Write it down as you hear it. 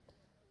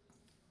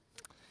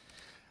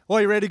Well,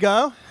 you ready to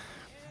go?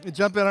 You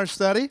jump in our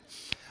study.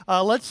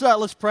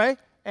 Let's pray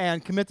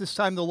and commit this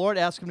time to the Lord.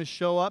 Ask Him to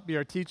show up, be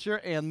our teacher,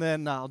 and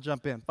then I'll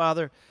jump in.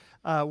 Father,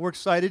 we're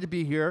excited to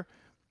be here.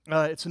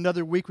 It's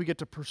another week we get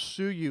to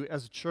pursue you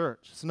as a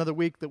church. It's another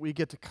week that we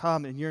get to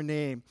come in your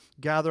name,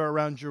 gather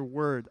around your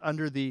word,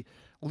 under the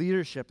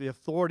leadership, the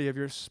authority of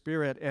your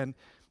Spirit. And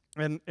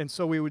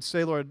so we would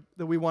say, Lord,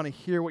 that we want to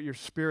hear what your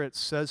Spirit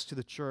says to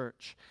the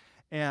church.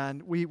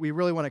 And we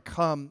really want to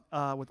come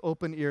with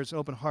open ears,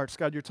 open hearts.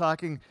 God, you're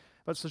talking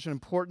about such an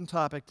important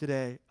topic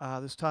today,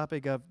 this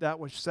topic of that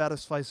which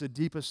satisfies the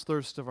deepest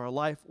thirst of our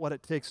life, what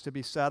it takes to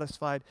be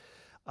satisfied.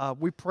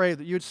 We pray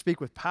that you'd speak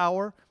with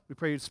power. We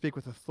pray you'd speak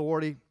with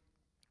authority.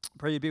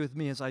 Pray you'd be with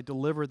me as I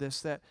deliver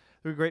this, that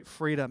there be great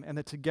freedom, and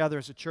that together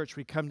as a church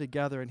we come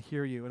together and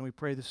hear you. And we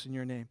pray this in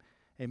your name.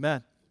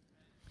 Amen.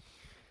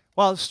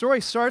 Well, the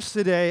story starts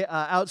today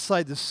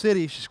outside the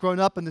city. She's grown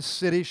up in the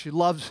city. She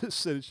loves this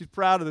city. She's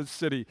proud of the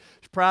city.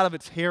 She's proud of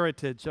its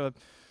heritage.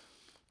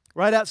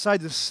 Right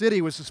outside the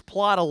city was this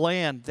plot of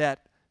land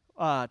that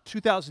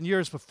 2,000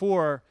 years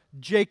before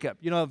Jacob,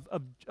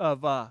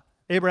 of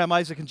Abraham,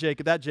 Isaac, and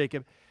Jacob, that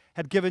Jacob,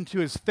 had given to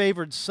his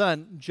favored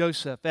son,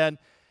 Joseph. And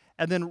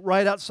then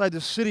right outside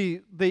the city,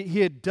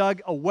 he had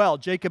dug a well.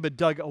 Jacob had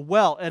dug a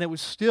well, and it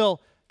was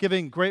still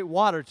giving great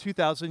water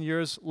 2,000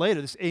 years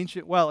later, this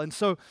ancient well. And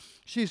so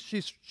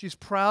she's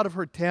proud of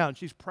her town.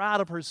 She's proud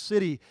of her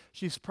city.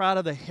 She's proud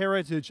of the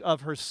heritage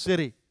of her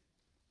city.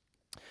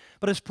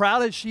 But as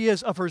proud as she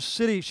is of her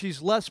city,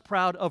 she's less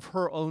proud of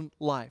her own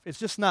life. It's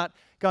just not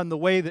gone the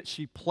way that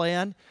she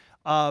planned.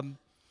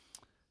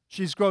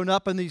 She's grown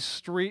up in these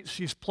streets.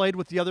 She's played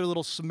with the other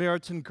little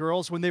Samaritan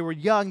girls. When they were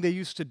young, they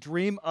used to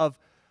dream of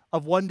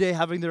one day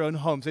having their own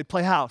homes. They'd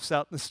play house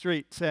out in the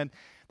streets, and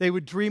they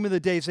would dream of the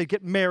days they'd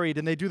get married,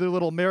 and they'd do their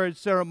little marriage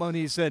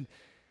ceremonies, and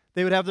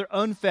they would have their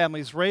own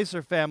families, raise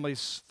their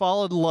families,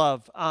 fall in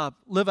love,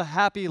 live a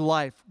happy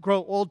life,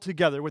 grow old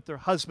together with their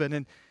husband.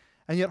 And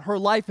yet her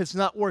life has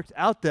not worked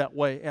out that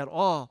way at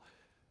all.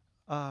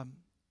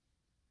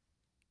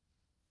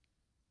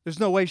 There's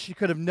no way she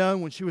could have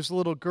known when she was a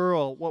little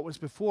girl what was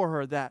before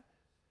her, that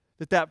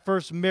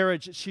first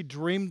marriage that she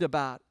dreamed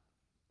about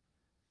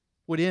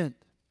would end.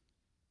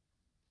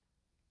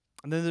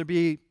 And then there'd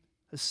be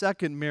a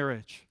second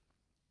marriage,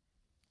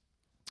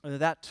 and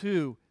that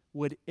too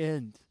would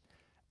end.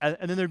 And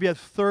then there'd be a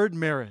third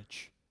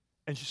marriage,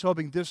 and she's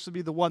hoping this would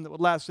be the one that would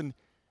last, and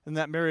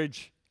that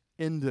marriage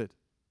ended.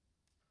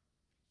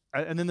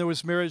 And then there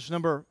was marriage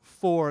number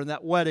 4, and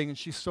that wedding, and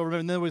she still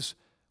remembered. And then there was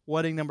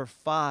wedding number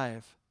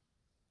 5.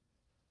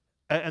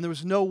 And there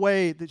was no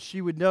way that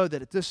she would know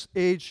that at this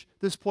age,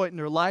 this point in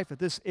her life, at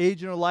this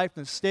age in her life,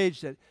 and stage,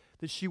 that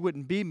she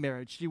wouldn't be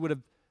married. She would have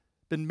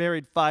been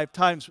married 5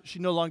 times.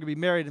 She'd no longer be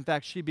married. In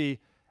fact, she'd be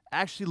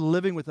actually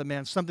living with a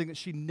man, something that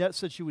she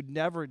said she would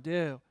never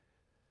do.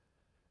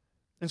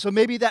 And so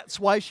maybe that's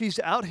why she's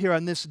out here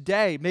on this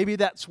day. Maybe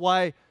that's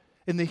why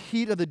in the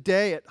heat of the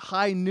day at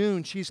high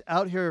noon, she's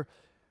out here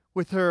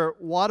with her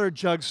water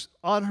jugs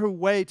on her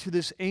way to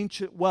this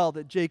ancient well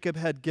that Jacob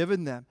had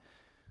given them.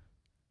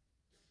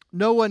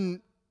 No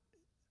one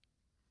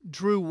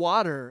drew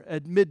water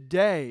at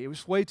midday. It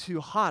was way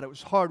too hot. It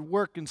was hard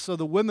work. And so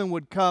the women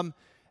would come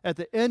at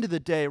the end of the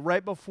day,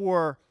 right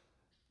before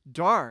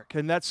dark.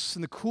 And that's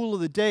in the cool of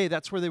the day,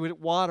 that's where they would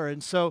get water.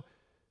 And so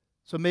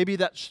maybe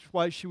that's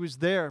why she was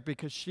there,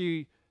 because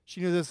she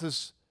knew there's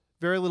this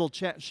very little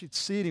chance she'd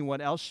see anyone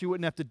else. She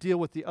wouldn't have to deal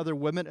with the other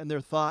women and their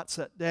thoughts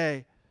that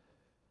day.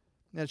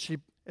 As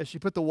she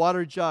put the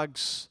water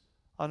jugs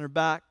on her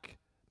back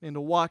and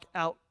to walk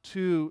out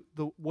to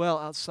the well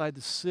outside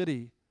the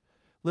city,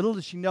 little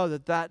did she know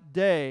that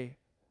day,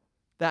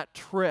 that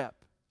trip,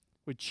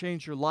 would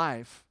change her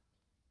life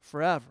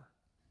forever.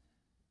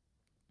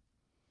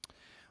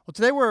 Well,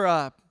 today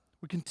we're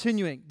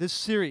continuing this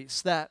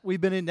series that we've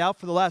been in now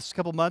for the last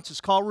couple months. It's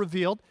called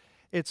Revealed.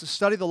 It's a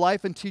study of the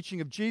life and teaching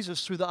of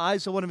Jesus through the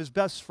eyes of one of his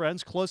best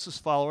friends,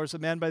 closest followers, a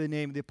man by the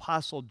name of the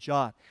Apostle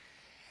John.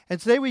 And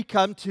today we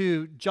come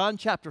to John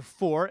chapter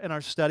 4 in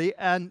our study,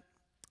 and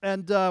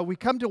we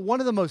come to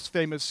one of the most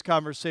famous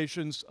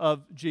conversations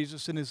of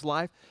Jesus in his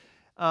life.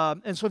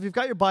 And so if you've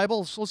got your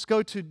Bibles, let's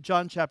go to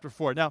John chapter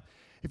 4. Now,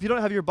 if you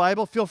don't have your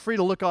Bible, feel free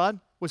to look on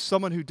with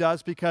someone who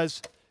does,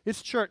 because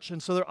it's church,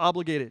 and so they're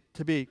obligated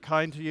to be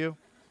kind to you.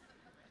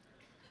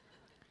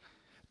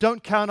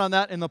 Don't count on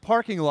that in the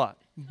parking lot,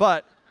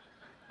 but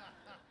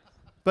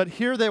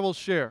here they will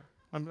share.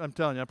 I'm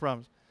telling you, I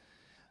promise.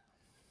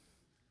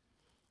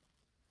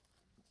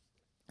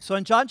 So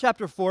in John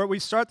chapter 4, we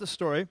start the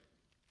story,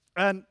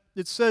 and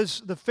it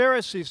says the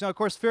Pharisees. Now, of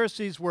course,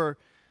 Pharisees were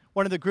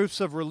one of the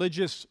groups of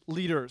religious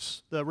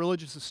leaders, the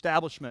religious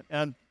establishment,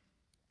 and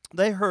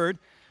they heard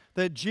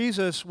that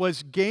Jesus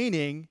was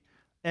gaining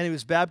and he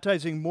was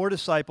baptizing more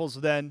disciples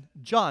than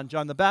John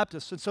the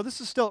Baptist. And so this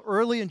is still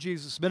early in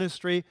Jesus'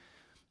 ministry.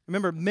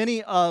 Remember,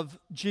 many of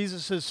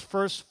Jesus'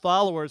 first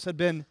followers had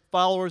been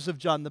followers of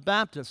John the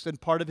Baptist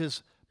and part of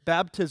his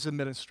baptism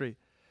ministry.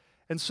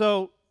 And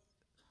so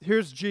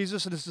here's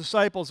Jesus and his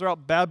disciples are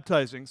out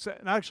baptizing. So,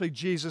 not actually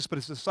Jesus, but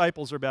his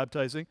disciples are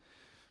baptizing.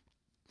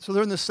 So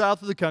they're in the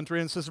south of the country,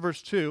 and it says in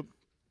verse 2,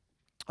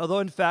 although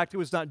in fact it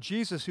was not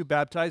Jesus who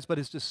baptized, but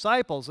his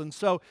disciples. And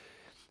so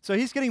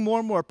he's getting more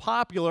and more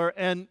popular,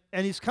 and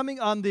he's coming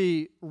on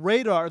the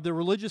radar of the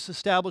religious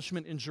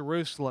establishment in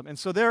Jerusalem. And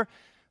so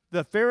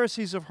the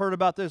Pharisees have heard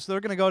about this. They're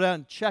going to go down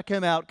and check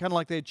him out, kind of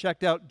like they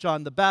checked out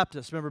John the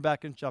Baptist, remember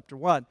back in chapter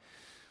 1.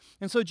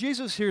 And so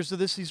Jesus hears of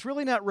this. He's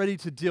really not ready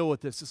to deal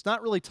with this. It's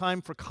not really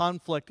time for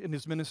conflict in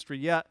his ministry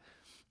yet.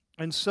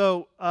 And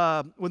so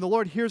when the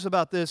Lord hears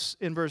about this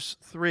in verse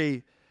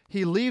 3,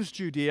 he leaves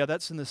Judea,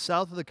 that's in the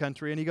south of the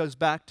country, and he goes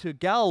back to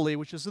Galilee,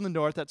 which is in the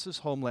north, that's his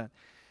homeland.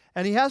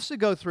 And he has to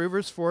go through,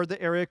 verse 4, the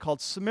area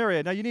called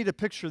Samaria. Now you need to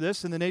picture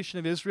this. In the nation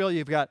of Israel,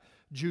 you've got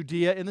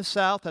Judea in the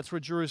south, that's where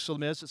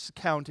Jerusalem is, it's the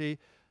county.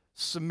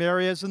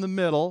 Samaria is in the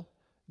middle.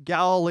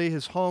 Galilee,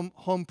 his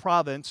home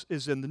province,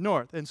 is in the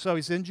north. And so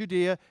he's in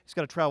Judea. He's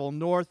got to travel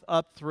north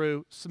up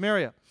through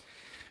Samaria.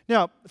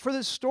 Now, for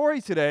this story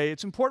today,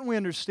 it's important we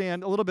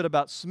understand a little bit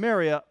about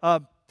Samaria.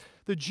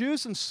 The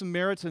Jews and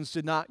Samaritans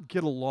did not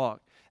get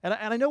along. And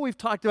I know we've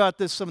talked about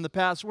this some in the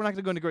past. We're not going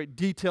to go into great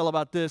detail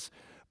about this.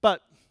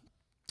 But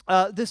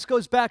this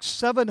goes back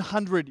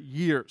 700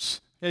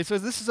 years. Okay, so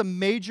this is a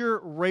major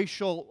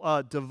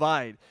racial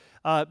divide.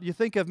 You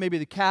think of maybe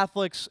the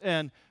Catholics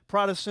and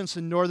Protestants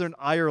in Northern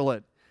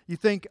Ireland. You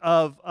think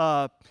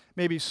of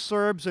maybe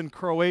Serbs and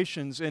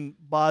Croatians in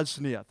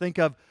Bosnia. Think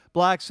of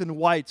blacks and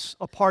whites,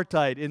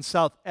 apartheid in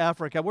South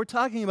Africa. We're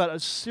talking about a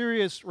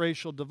serious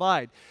racial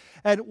divide.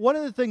 And one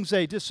of the things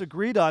they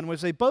disagreed on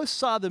was they both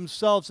saw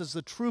themselves as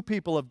the true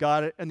people of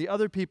God and the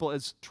other people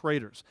as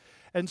traitors.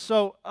 And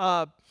so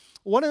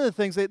one of the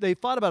things they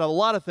fought about, a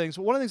lot of things,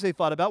 but one of the things they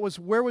fought about was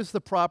where was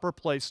the proper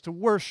place to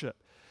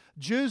worship.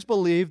 Jews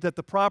believed that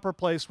the proper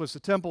place was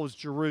the temple, was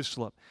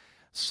Jerusalem.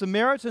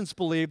 Samaritans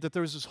believed that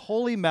there was this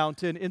holy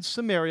mountain in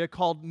Samaria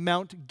called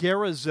Mount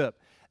Gerizim.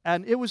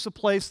 And it was the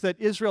place that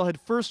Israel had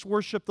first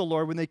worshiped the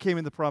Lord when they came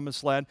in the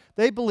Promised Land.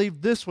 They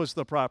believed this was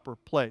the proper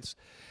place.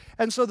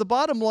 And so the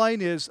bottom line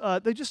is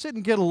they just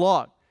didn't get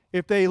along.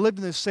 If they lived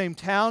in the same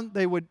town,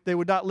 they would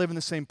not live in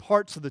the same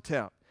parts of the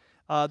town.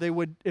 They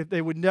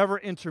would never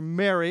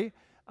intermarry.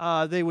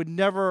 They would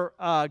never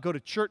go to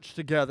church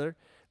together.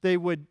 They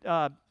would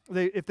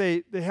if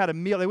they had a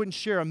meal, they wouldn't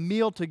share a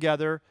meal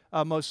together,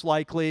 most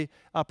likely.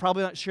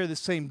 Probably not share the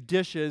same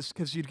dishes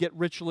because you'd get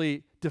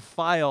ritually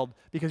defiled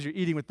because you're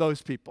eating with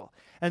those people.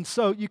 And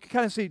so you can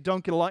kind of see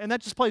don't get along. And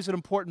that just plays an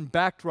important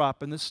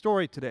backdrop in this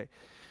story today.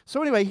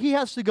 So anyway, he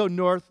has to go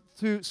north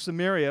through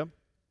Samaria.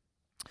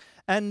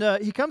 And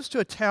he comes to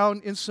a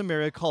town in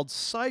Samaria called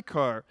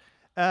Sychar.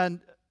 And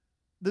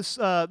this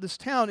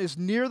town is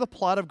near the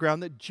plot of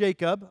ground that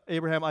Jacob,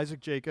 Abraham, Isaac,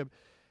 Jacob,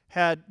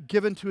 had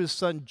given to his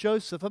son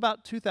Joseph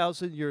about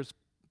 2,000 years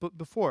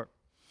before.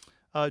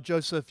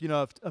 Joseph,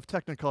 of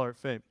Technicolor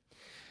fame.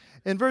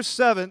 In verse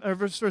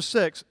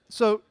 6,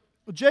 so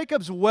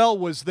Jacob's well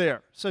was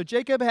there. So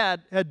Jacob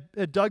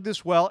had dug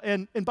this well.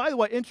 And by the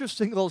way,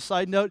 interesting little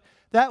side note,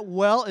 that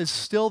well is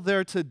still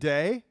there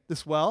today,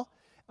 this well.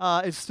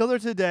 It's still there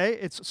today.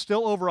 It's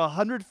still over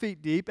 100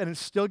 feet deep, and it's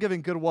still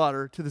giving good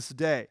water to this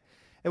day.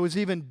 It was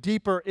even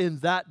deeper in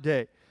that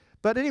day.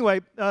 But anyway,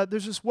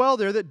 there's this well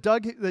there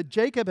that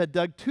Jacob had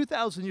dug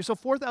 2,000 years, so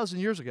 4,000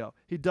 years ago.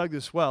 He dug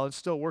this well. It's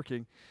still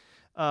working.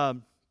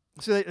 So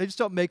they just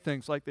don't make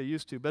things like they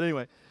used to. But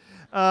anyway,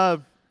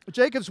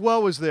 Jacob's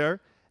well was there,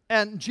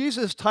 and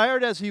Jesus,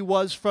 tired as he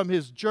was from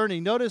his journey,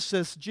 notice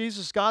this: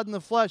 Jesus, God in the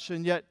flesh,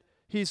 and yet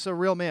he's a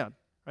real man.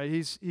 Right?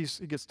 He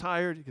gets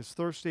tired, he gets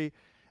thirsty,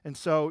 and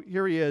so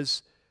here he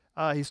is.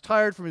 He's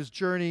tired from his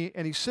journey,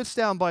 and he sits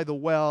down by the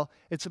well.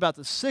 It's about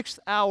the 6th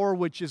hour,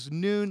 which is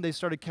noon. They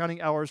started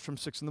counting hours from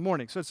 6 in the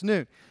morning, so it's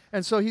noon.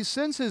 And so he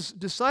sends his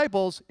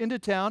disciples into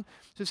town,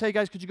 says, hey,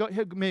 guys, could you go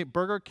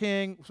Burger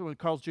King,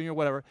 Carl's Jr.,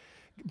 whatever,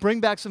 bring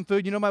back some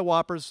food. You know my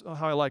Whoppers,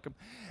 how I like them.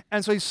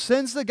 And so he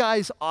sends the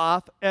guys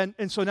off, and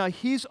so now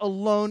he's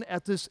alone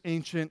at this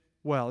ancient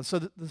well. And so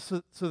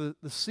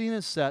the scene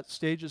is set,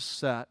 stage is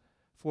set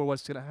for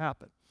what's going to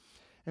happen.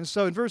 And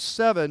so in verse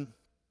 7,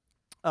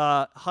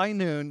 high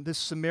noon, this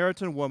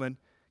Samaritan woman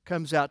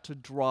comes out to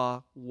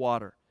draw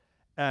water.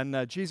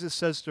 And Jesus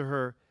says to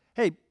her,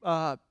 hey, do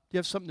you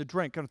have something to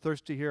drink? Kind of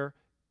thirsty here.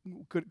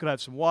 Could I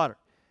have some water?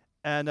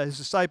 And his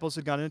disciples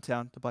had gone into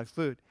town to buy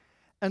food.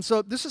 And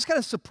so this is kind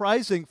of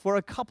surprising for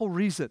a couple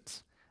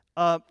reasons.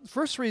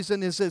 First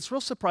reason is it's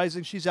real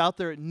surprising she's out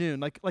there at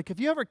noon. Like have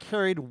you ever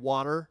carried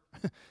water?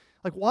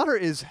 Like water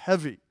is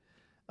heavy.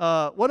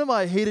 One of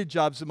my hated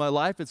jobs in my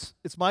life,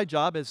 it's my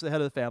job as the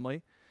head of the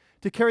family,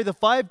 to carry the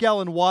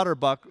 5-gallon water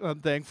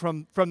thing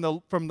from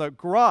the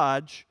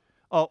garage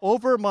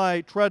over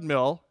my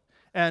treadmill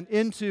and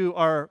into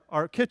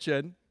our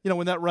kitchen,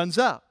 when that runs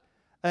out.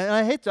 And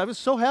I hate that. It was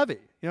so heavy.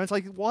 It's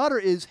like water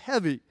is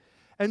heavy.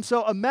 And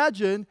so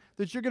imagine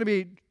that you're going to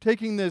be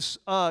taking this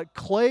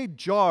clay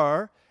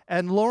jar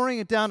and lowering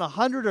it down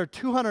 100 or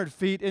 200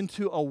 feet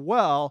into a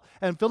well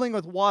and filling it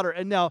with water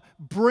and now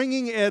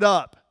bringing it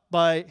up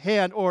by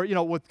hand or,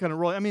 with kind of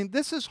rolling. I mean,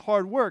 this is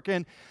hard work.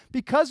 And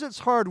because it's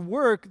hard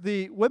work,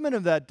 the women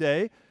of that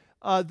day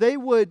they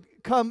would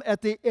come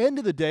at the end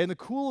of the day, in the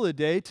cool of the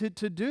day, to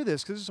do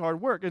this because it's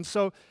hard work. And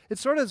so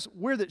it's sort of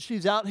weird that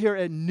she's out here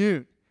at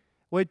noon,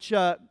 which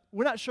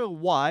we're not sure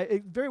why.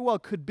 It very well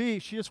could be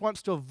she just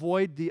wants to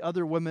avoid the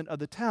other women of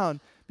the town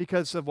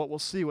because of what we'll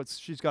see, what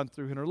she's gone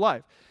through in her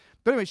life.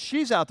 But anyway,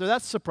 she's out there.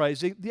 That's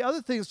surprising. The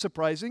other thing that's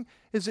surprising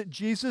is that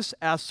Jesus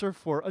asks her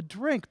for a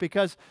drink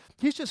because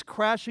he's just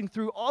crashing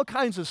through all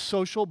kinds of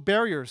social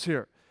barriers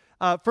here.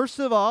 First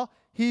of all,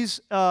 he's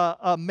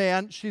a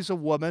man, she's a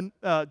woman,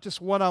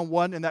 just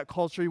one-on-one in that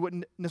culture. You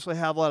wouldn't necessarily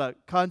have a lot of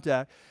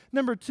contact.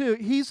 Number two,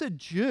 he's a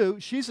Jew,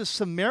 she's a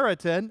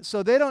Samaritan,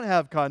 so they don't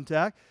have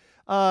contact.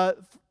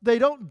 They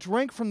don't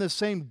drink from the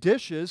same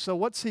dishes, so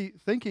what's he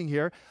thinking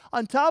here?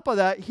 On top of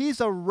that, he's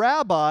a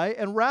rabbi,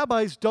 and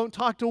rabbis don't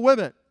talk to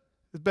women,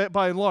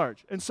 by and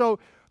large. And so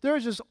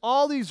there's just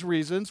all these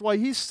reasons why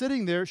he's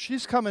sitting there,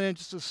 she's coming in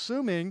just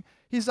assuming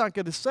he's not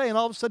going to say, and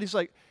all of a sudden he's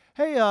like,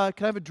 hey, can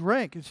I have a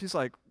drink? And she's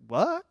like,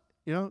 what?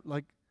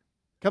 Like,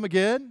 come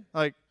again?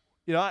 Like,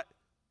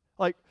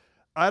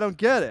 I don't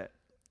get it.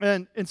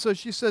 And so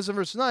she says in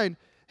verse 9,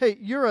 hey,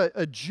 you're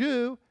a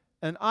Jew,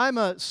 and I'm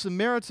a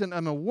Samaritan,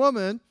 I'm a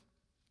woman.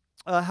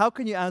 How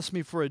can you ask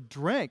me for a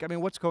drink? I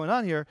mean, what's going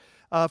on here?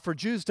 For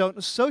Jews don't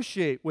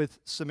associate with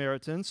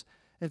Samaritans.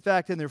 In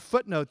fact, in their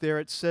footnote there,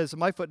 it says, in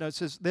my footnote, it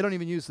says they don't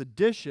even use the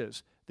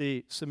dishes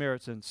the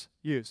Samaritans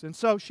used. And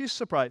so she's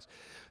surprised.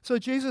 So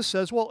Jesus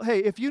says, well, hey,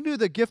 if you knew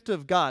the gift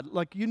of God,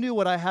 like you knew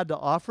what I had to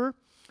offer,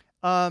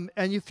 and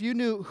if you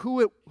knew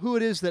who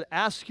it is that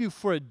asks you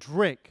for a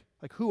drink,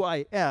 like who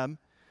I am,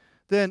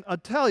 then I'll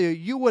tell you,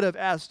 you would have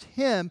asked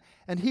him,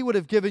 and he would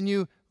have given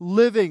you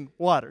living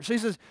water. So he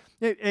says,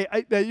 hey,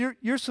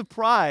 you're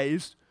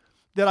surprised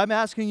that I'm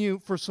asking you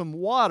for some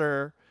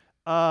water.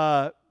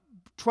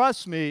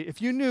 Trust me,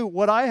 if you knew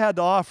what I had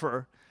to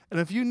offer, and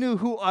if you knew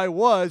who I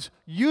was,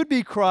 you'd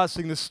be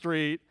crossing the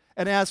street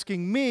and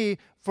asking me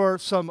for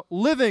some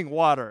living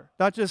water.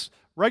 Not just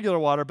regular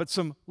water, but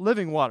some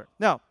living water.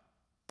 Now,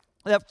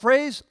 that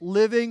phrase,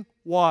 living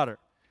water,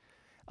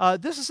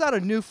 this is not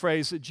a new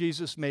phrase that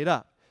Jesus made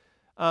up.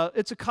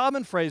 It's a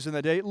common phrase in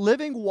the day.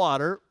 Living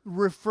water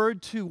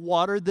referred to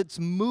water that's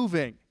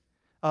moving,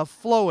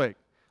 flowing,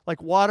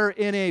 like water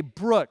in a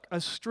brook, a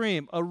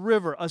stream, a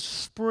river, a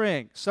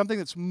spring, something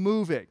that's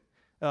moving.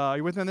 Are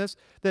you with me on this?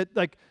 That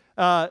like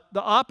the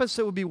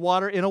opposite would be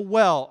water in a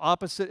well,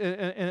 opposite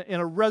in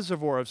a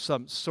reservoir of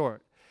some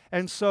sort.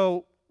 And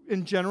so,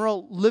 in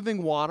general,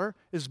 living water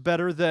is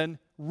better than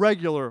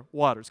regular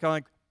water. It's kind of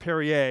like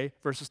Perrier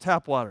versus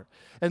tap water.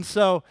 And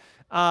so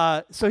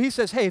he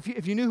says, hey,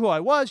 if you knew who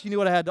I was, you knew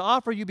what I had to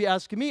offer, you'd be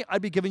asking me,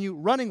 I'd be giving you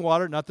running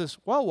water, not this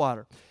well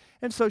water.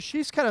 And so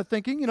she's kind of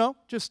thinking,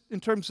 just in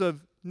terms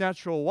of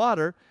natural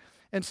water.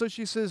 And so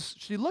she says,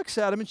 she looks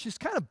at him and she's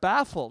kind of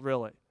baffled,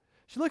 really.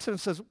 She looks at him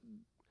and says,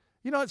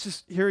 it's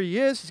just, here he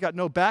is. He's got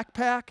no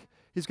backpack.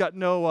 He's got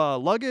no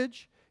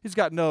luggage. He's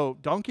got no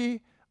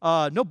donkey,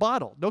 no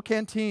bottle, no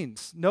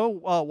canteens, no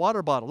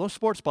water bottle, no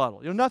sports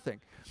bottle,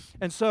 nothing.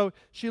 And so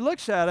she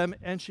looks at him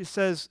and she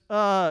says,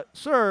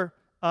 sir,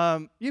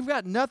 you've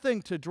got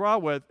nothing to draw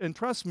with, and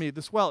trust me,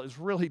 this well is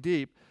really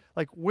deep.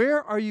 Like,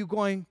 where are you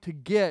going to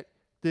get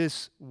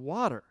this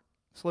water,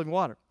 this living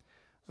water?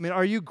 I mean,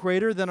 are you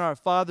greater than our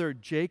father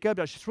Jacob?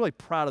 Now, she's really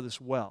proud of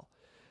this well.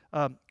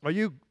 Are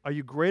you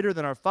greater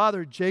than our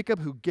father Jacob,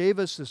 who gave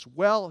us this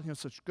well,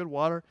 such good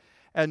water,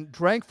 and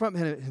drank from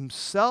it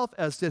himself,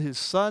 as did his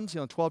sons,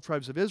 12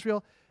 tribes of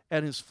Israel,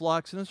 and his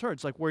flocks and his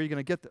herds? Like, where are you going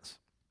to get this?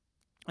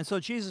 And so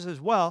Jesus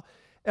says, well,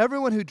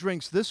 everyone who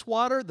drinks this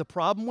water, the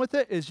problem with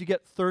it is you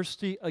get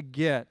thirsty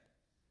again.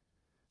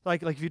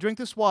 Like if you drink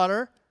this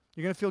water,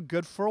 you're going to feel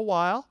good for a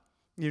while.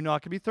 You're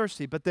not going to be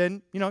thirsty. But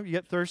then, you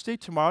get thirsty.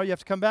 Tomorrow you have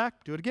to come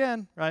back, do it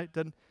again, right?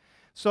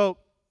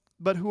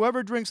 But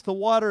whoever drinks the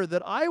water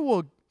that I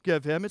will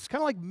give him, it's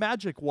kind of like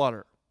magic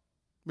water,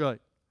 really,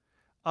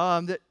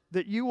 that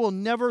you will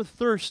never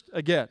thirst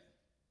again.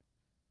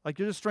 Like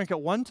you just drink it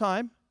one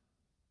time,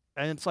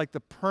 and it's like the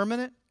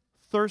permanent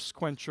thirst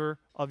quencher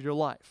of your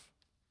life.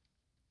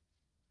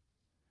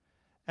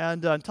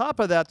 And on top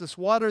of that, this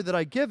water that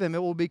I give him, it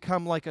will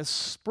become like a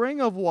spring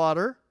of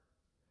water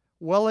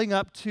welling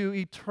up to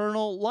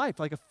eternal life,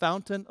 like a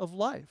fountain of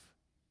life.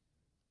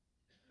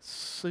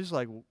 So he's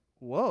like,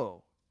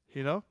 whoa,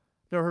 never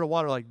heard of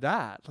water like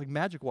that, like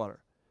magic water.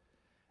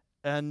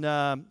 And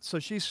so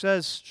she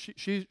says,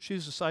 she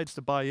decides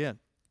to buy in.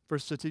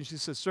 Verse 15, she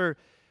says, sir,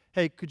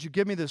 hey, could you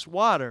give me this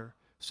water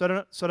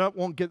so I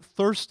won't get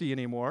thirsty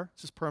anymore?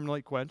 It's just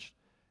permanently quenched.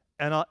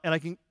 And I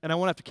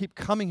won't have to keep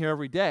coming here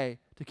every day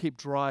to keep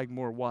drawing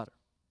more water.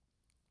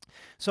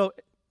 So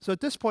at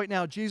this point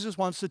now, Jesus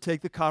wants to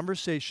take the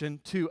conversation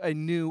to a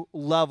new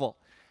level.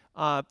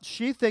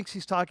 She thinks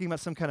he's talking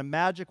about some kind of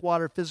magic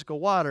water, physical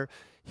water.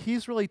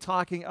 He's really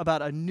talking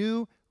about a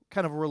new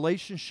kind of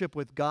relationship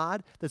with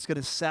God that's going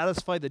to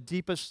satisfy the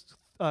deepest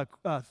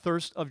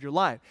thirst of your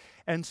life.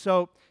 And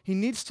so he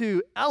needs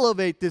to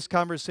elevate this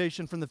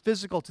conversation from the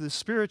physical to the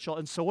spiritual.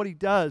 And so what he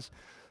does,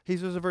 he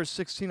says in verse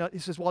 16, he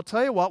says, well, I'll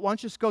tell you what, why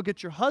don't you just go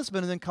get your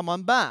husband and then come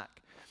on back?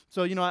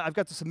 So, I've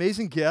got this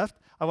amazing gift.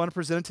 I want to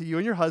present it to you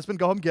and your husband.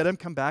 Go home, get him,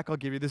 come back, I'll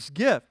give you this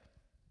gift.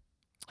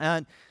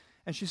 And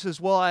she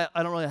says, well, I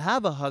don't really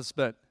have a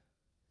husband.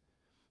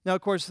 Now,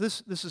 of course,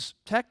 this is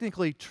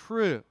technically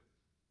true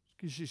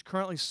because she's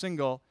currently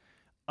single,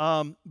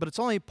 but it's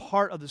only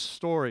part of the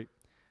story,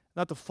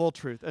 not the full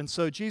truth. And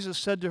so Jesus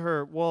said to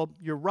her, well,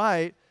 you're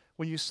right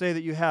when you say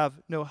that you have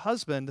no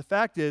husband. The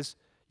fact is,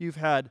 you've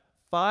had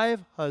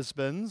 5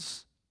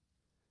 husbands,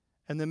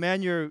 and the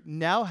man you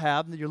now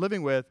have, that you're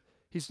living with,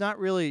 he's not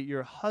really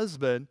your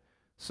husband.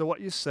 So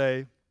what you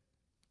say,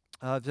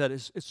 that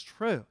is, it's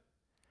true.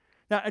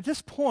 Now, at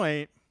this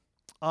point,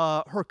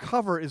 her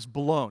cover is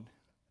blown.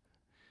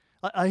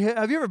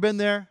 Have you ever been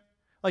there?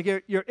 Like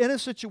you're in a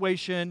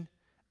situation,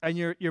 and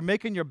you're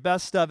making your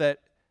best of it.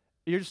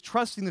 You're just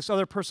trusting this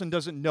other person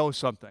doesn't know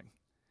something.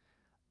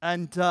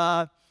 And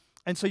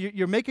so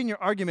you're making your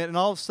argument, and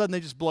all of a sudden they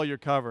just blow your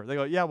cover. They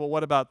go, yeah, well,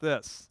 what about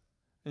this?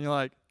 And you're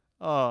like,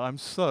 oh, I'm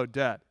so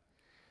dead.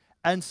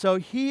 And so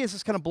he is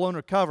just kind of blown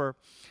her cover.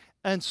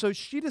 And so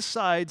she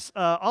decides,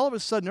 all of a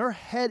sudden, her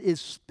head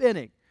is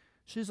spinning.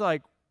 She's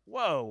like,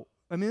 whoa.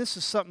 I mean, this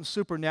is something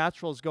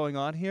supernatural is going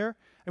on here.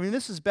 I mean,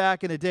 this is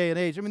back in a day and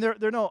age. I mean, there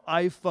are no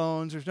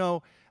iPhones. There's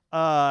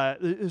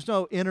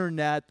no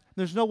internet.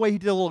 There's no way he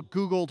did a little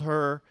Googled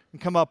her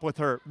and come up with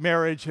her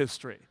marriage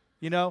history,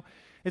 you know?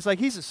 It's like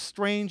he's a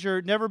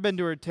stranger, never been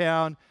to her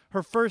town.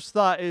 Her first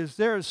thought is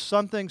there is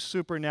something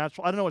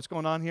supernatural. I don't know what's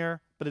going on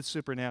here, but it's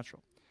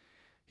supernatural.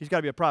 He's got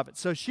to be a prophet.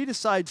 So she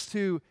decides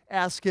to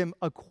ask him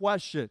a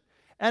question.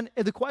 And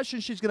the question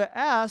she's going to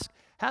ask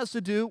has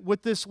to do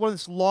with this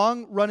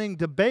long-running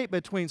debate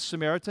between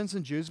Samaritans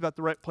and Jews about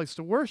the right place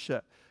to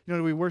worship. You know,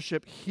 do we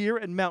worship here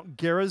at Mount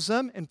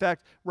Gerizim? In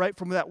fact, right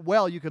from that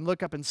well, you can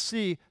look up and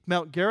see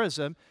Mount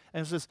Gerizim.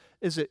 And it says,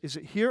 is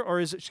it here or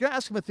is it? She's going to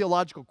ask him a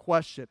theological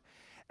question.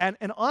 And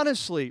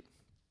honestly,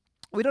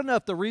 we don't know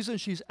if the reason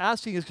she's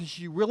asking is because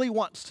she really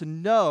wants to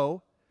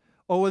know,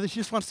 or whether she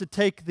just wants to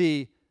take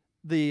the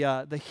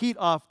heat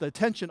off, the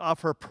tension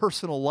off her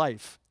personal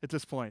life at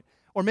this point,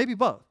 or maybe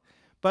both.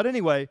 But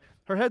anyway,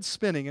 her head's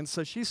spinning, and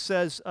so she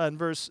says in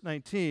verse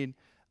 19,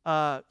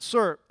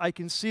 "Sir, I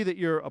can see that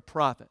you're a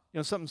prophet." You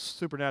know, something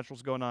supernatural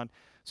is going on.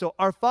 So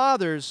our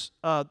fathers,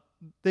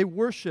 they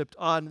worshipped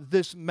on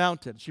this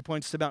mountain. She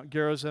points to Mount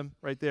Gerizim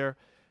right there.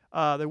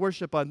 They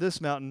worship on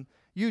this mountain.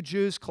 You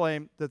Jews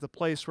claim that the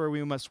place where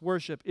we must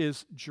worship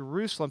is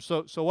Jerusalem.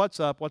 So what's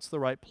up? What's the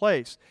right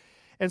place?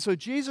 And so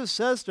Jesus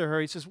says to her,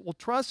 he says, well,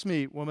 trust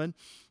me, woman,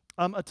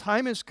 a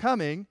time is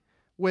coming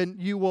when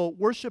you will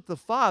worship the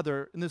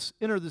Father and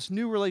enter this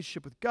new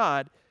relationship with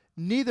God,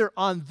 neither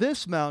on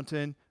this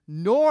mountain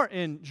nor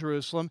in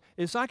Jerusalem.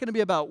 It's not going to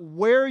be about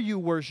where you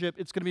worship.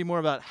 It's going to be more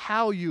about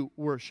how you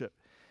worship.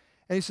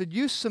 And he said,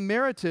 you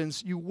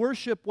Samaritans, you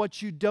worship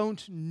what you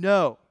don't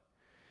know.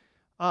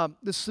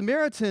 The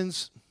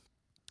Samaritans,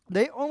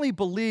 they only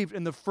believed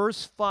in the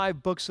first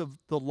 5 books of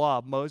the law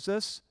of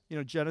Moses, you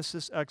know,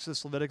 Genesis,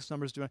 Exodus, Leviticus,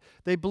 Numbers, Deuteronomy.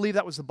 They believed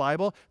that was the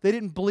Bible. They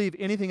didn't believe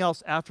anything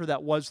else after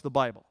that was the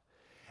Bible.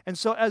 And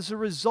so as a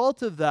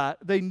result of that,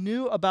 they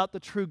knew about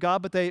the true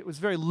God, but it was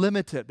very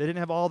limited. They didn't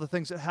have all the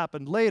things that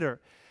happened later.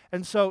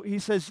 And so he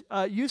says,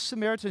 you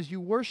Samaritans,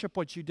 you worship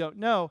what you don't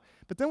know.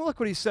 But then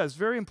look what he says,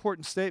 very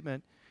important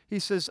statement. He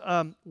says,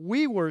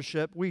 we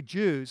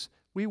Jews,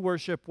 we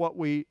worship what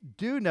we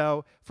do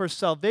know, for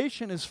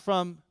salvation is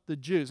from the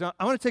Jews. Now,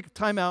 I want to take a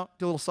time out,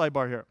 do a little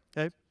sidebar here,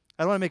 okay?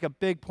 I don't want to make a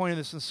big point of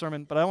this in the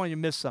sermon, but I don't want you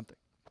to miss something.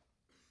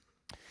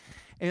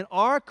 In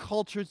our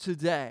culture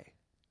today,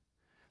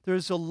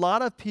 there's a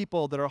lot of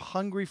people that are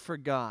hungry for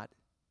God,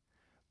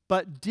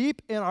 but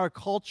deep in our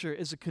culture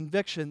is a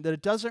conviction that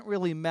it doesn't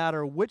really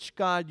matter which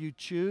God you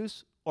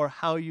choose or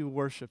how you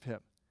worship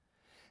him.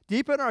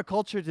 Deep in our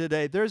culture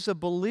today, there's a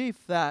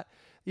belief that,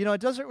 you know,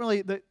 it doesn't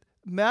really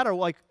matter,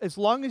 like, as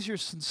long as you're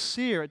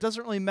sincere, it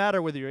doesn't really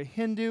matter whether you're a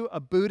Hindu, a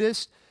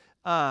Buddhist,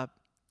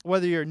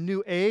 whether you're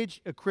New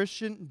Age, a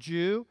Christian,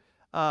 Jew,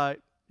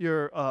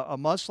 you're a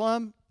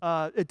Muslim.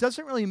 It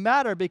doesn't really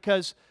matter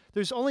because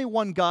there's only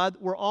one God.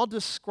 We're all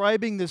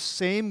describing the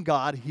same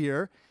God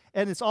here,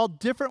 and it's all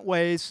different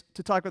ways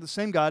to talk about the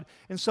same God.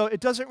 And so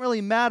it doesn't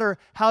really matter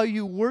how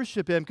you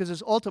worship him because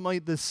it's ultimately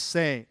the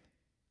same.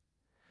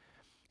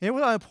 And I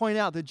want to point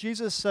out that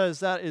Jesus says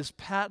that is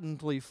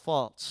patently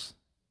false.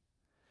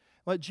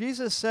 What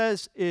Jesus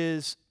says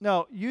is,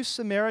 no, you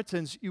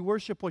Samaritans, you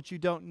worship what you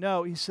don't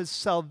know. He says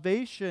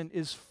salvation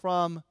is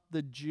from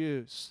the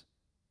Jews.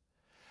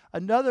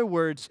 In other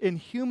words, in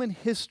human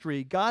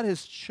history, God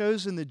has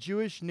chosen the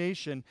Jewish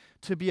nation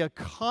to be a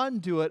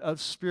conduit of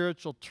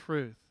spiritual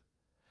truth.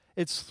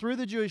 It's through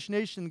the Jewish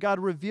nation God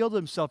revealed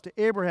himself to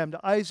Abraham,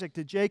 to Isaac,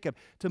 to Jacob,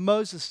 to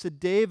Moses, to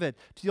David,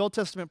 to the Old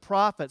Testament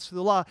prophets, to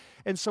the law.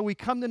 And so we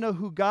come to know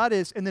who God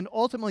is, and then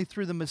ultimately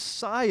through the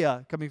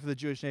Messiah coming from the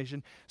Jewish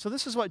nation. So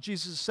this is what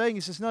Jesus is saying.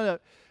 He says, no,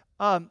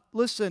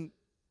 listen,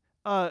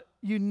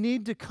 you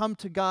need to come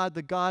to God,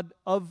 the God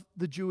of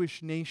the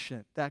Jewish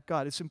nation, that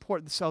God. It's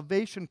important. The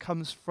salvation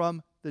comes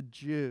from the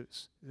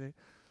Jews.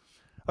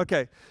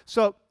 Okay,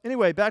 so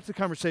anyway, back to the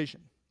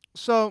conversation.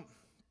 So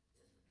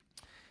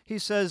he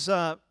says,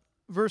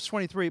 verse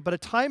 23, but a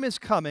time is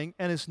coming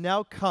and is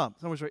now come.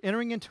 In other words, we're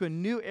entering into a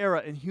new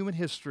era in human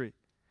history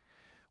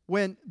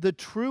when the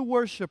true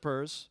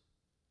worshipers,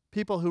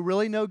 people who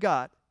really know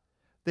God,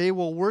 they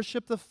will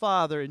worship the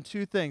Father in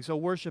two things.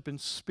 They'll worship in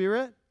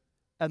spirit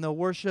and they'll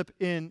worship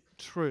in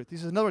truth. He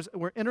says, in other words,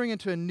 we're entering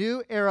into a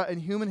new era in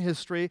human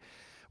history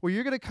where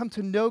you're going to come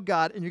to know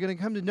God and you're going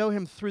to come to know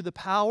Him through the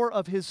power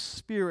of His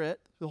Spirit,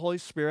 the Holy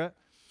Spirit.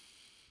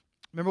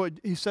 Remember what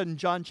He said in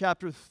John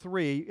chapter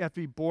 3, you have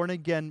to be born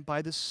again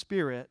by the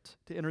Spirit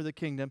to enter the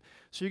kingdom.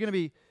 So you're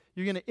going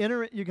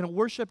to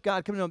worship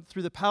God, coming to Him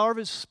through the power of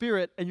His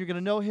Spirit, and you're going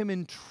to know Him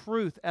in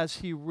truth as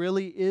He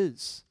really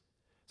is.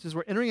 It says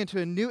we're entering into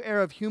a new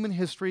era of human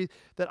history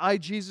that I,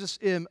 Jesus,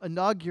 am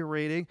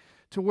inaugurating,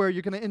 to where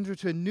you're going to enter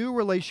into a new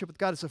relationship with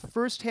God. It's a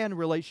first-hand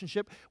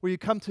relationship where you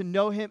come to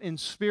know Him in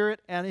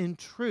spirit and in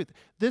truth.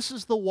 This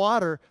is the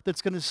water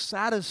that's going to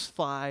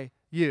satisfy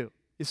you.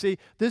 You see,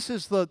 this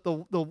is the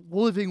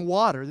living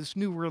water, this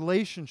new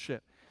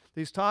relationship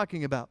that He's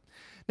talking about.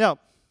 Now,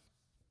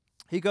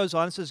 he goes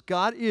on and says,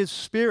 God is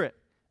spirit,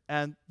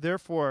 and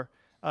therefore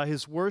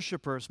His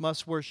worshipers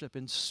must worship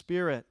in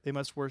spirit. They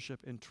must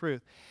worship in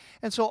truth.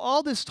 And so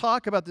all this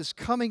talk about this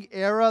coming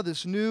era,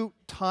 this new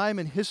time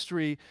in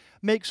history,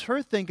 makes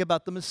her think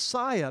about the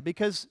Messiah,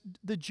 because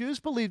the Jews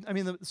believed,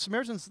 the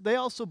Samaritans, they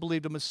also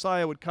believed a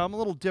Messiah would come, a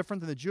little different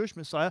than the Jewish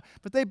Messiah,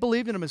 but they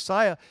believed in a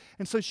Messiah.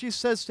 And so she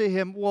says to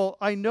him, well,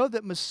 I know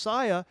that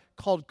Messiah,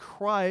 called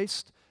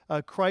Christ,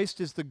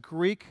 Christ is the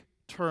Greek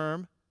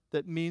term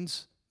that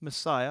means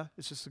Messiah.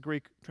 It's just the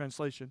Greek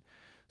translation.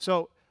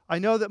 So I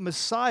know that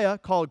Messiah,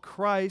 called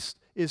Christ,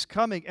 is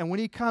coming, and when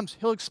He comes,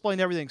 He'll explain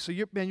everything. So,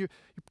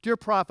 dear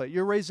prophet,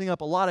 you're raising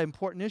up a lot of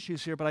important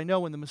issues here, but I know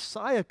when the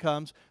Messiah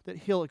comes that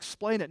He'll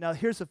explain it. Now,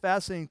 here's the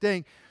fascinating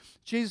thing.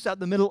 Jesus, out in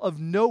the middle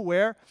of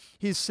nowhere,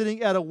 He's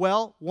sitting at a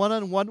well,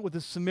 one-on-one with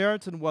a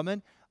Samaritan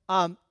woman,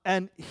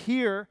 and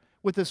here,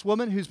 with this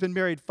woman who's been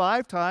married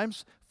 5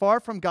 times, far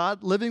from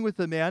God, living with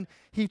the man,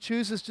 He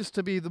chooses just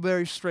to be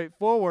very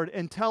straightforward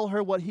and tell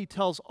her what He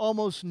tells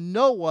almost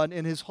no one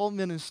in His whole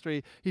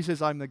ministry. He says,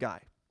 I'm the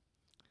guy.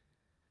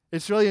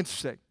 It's really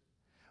interesting.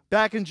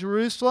 Back in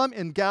Jerusalem,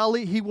 in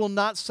Galilee, He will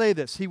not say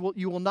this. You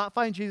will not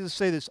find Jesus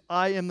say this,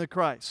 I am the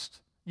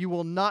Christ. You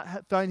will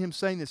not find Him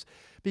saying this,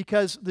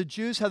 because the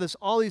Jews had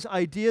all these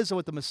ideas of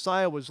what the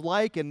Messiah was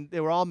like, and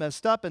they were all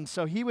messed up, and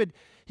so He would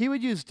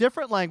use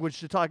different language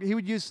to talk.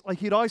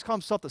 He'd always call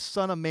Himself the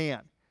Son of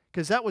Man,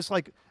 because that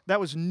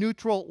was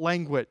neutral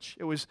language.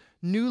 It was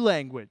new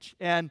language,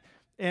 and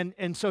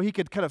so He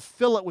could kind of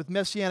fill it with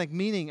messianic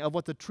meaning of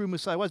what the true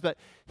Messiah was. But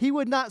He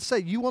would not say,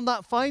 you will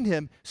not find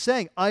Him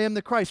saying, I am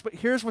the Christ. But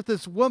here's what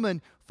this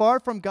woman, far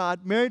from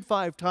God, married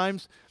 5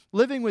 times,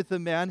 living with the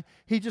man,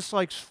 He just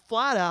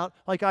flat out,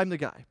 I'm the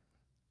guy.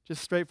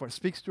 Just straightforward,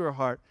 speaks to her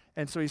heart.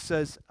 And so He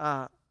says,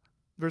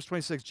 verse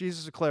 26,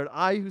 Jesus declared,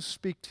 I who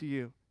speak to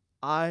you,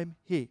 I'm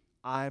He.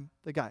 I'm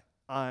the guy.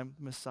 I'm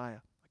the Messiah.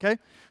 Okay?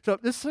 So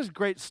this is a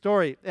great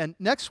story. And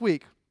next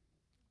week,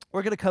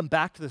 we're going to come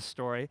back to this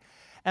story,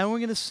 and we're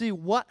going to see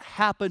what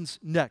happens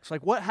next.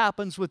 What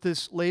happens with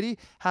this lady?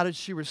 How did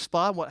she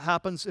respond? What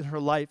happens in her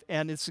life?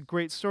 And it's a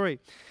great story.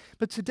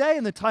 But today,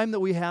 in the time that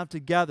we have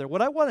together,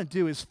 what I want to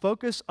do is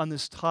focus on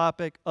this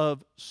topic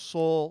of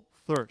soul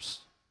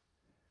thirst.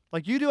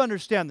 You do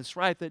understand this,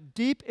 right? That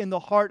deep in the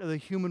heart of the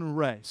human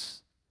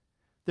race,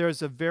 there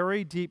is a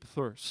very deep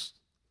thirst.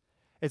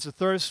 It's a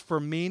thirst for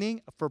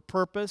meaning, for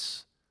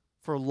purpose,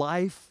 for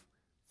life,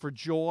 for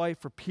joy,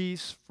 for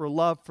peace, for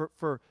love,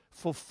 for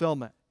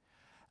fulfillment.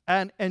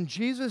 And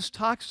Jesus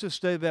talks to us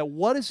today about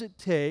what does it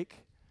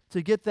take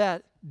to get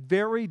that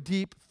very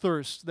deep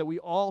thirst that we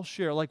all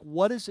share.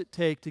 What does it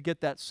take to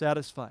get that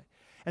satisfied?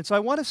 And so I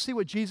want to see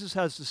what Jesus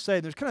has to say.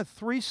 There's kind of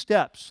 3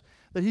 steps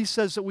that He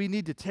says that we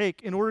need to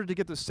take in order to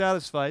get this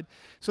satisfied.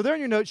 So there in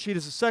your note sheet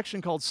is a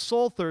section called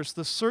Soul Thirst,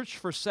 the search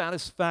for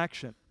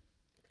satisfaction.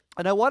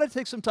 And I want to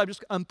take some time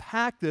just to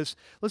unpack this.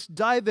 Let's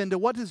dive into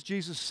what does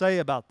Jesus say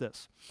about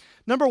this.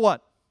 Number 1,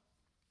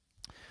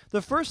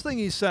 the first thing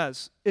He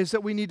says is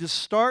that we need to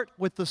start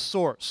with the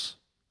source.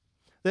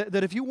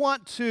 That if you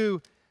want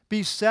to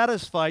be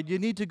satisfied, you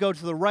need to go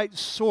to the right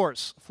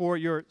source for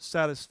your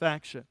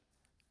satisfaction.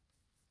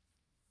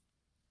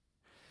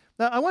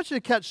 Now, I want you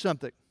to catch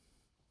something.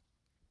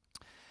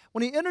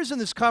 When He enters in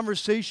this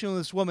conversation with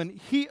this woman,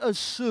 He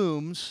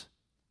assumes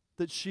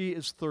that she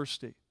is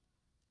thirsty.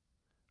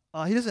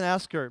 He doesn't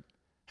ask her,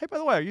 hey, by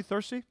the way, are you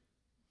thirsty?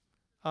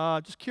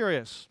 Just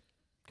curious.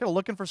 Kind of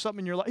looking for something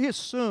in your life. He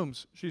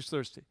assumes she's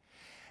thirsty.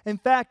 In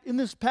fact, in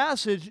this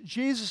passage,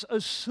 Jesus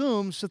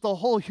assumes that the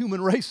whole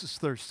human race is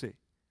thirsty.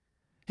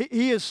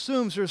 He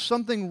assumes there's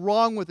something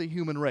wrong with the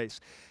human race.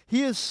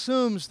 He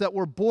assumes that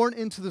we're born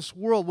into this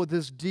world with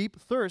this deep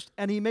thirst,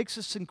 and He makes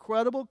this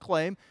incredible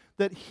claim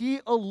that He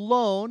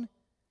alone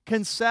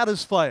can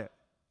satisfy it.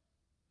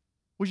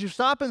 Would you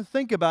stop and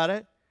think about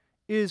it?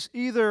 Is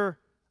either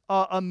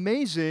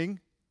amazing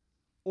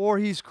or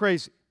He's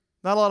crazy.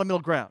 Not a lot of middle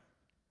ground.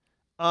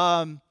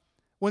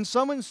 When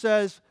someone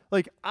says,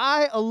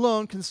 I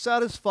alone can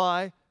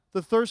satisfy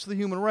the thirst of the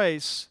human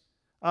race,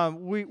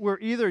 we're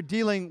either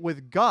dealing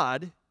with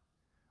God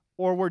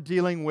or we're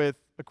dealing with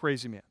a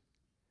crazy man.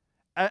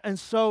 And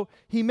so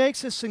he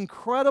makes this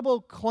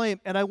incredible claim,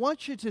 and I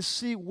want you to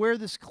see where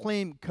this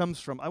claim comes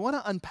from. I want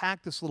to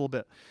unpack this a little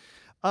bit.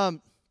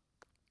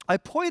 I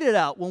pointed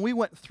out when we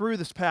went through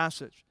this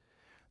passage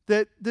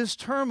that this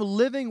term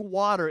living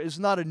water is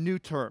not a new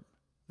term,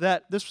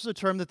 that this was a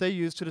term that they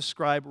used to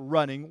describe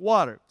running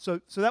water. So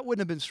that wouldn't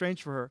have been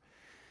strange for her.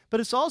 But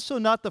it's also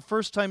not the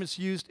first time it's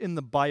used in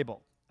the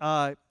Bible.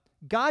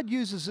 God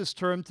uses this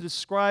term to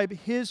describe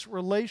his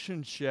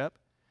relationship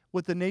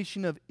with the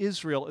nation of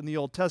Israel in the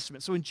Old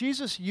Testament. So when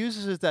Jesus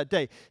uses it that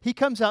day, he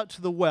comes out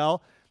to the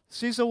well,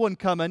 sees a woman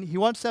coming, he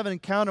wants to have an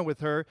encounter with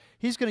her.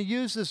 He's going to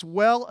use this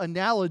well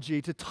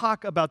analogy to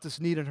talk about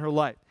this need in her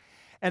life.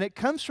 And it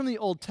comes from the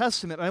Old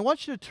Testament. And I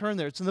want you to turn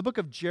there. It's in the book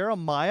of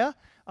Jeremiah,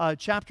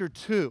 chapter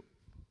 2.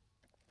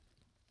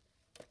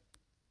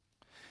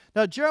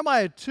 Now,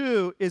 Jeremiah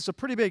 2 is a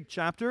pretty big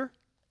chapter.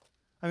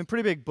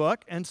 Pretty big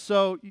book. And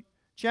so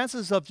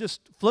chances of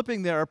just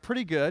flipping there are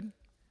pretty good.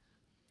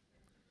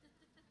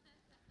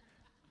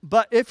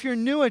 But if you're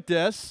new at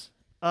this,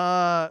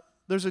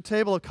 there's a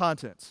table of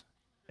contents.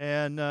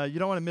 And you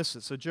don't want to miss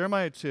it. So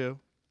Jeremiah 2.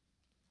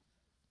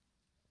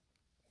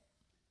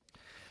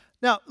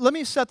 Now, let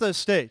me set the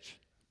stage.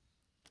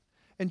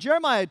 In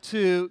Jeremiah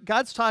 2,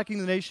 God's talking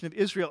to the nation of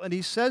Israel, and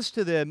he says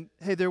to them,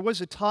 hey, there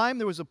was a time,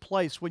 there was a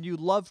place when you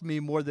loved me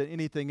more than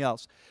anything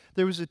else.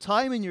 There was a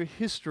time in your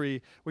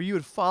history where you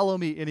would follow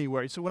me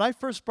anywhere. So when I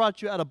first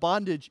brought you out of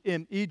bondage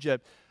in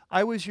Egypt,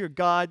 I was your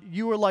God.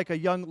 You were like a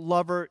young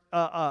lover.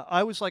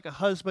 I was like a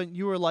husband.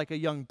 You were like a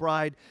young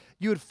bride.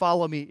 You would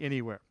follow me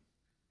anywhere.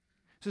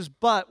 He says,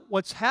 but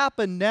what's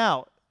happened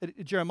now,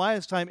 at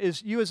Jeremiah's time,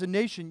 is you as a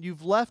nation,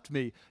 you've left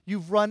me.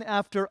 You've run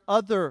after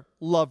other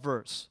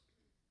lovers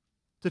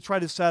to try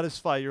to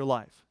satisfy your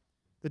life,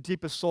 the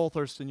deepest soul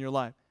thirst in your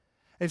life.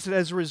 And he said,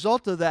 as a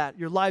result of that,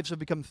 your lives have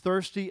become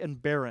thirsty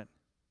and barren.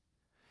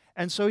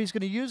 And so he's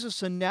going to use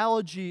this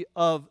analogy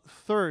of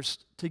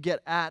thirst to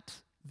get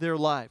at their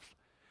lives.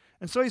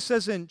 And so he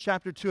says in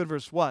chapter 2 and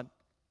verse 1,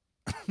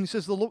 he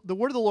says, the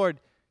word of the Lord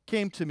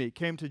came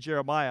to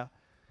Jeremiah.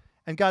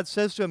 And God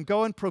says to him,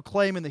 go and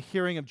proclaim in the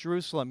hearing of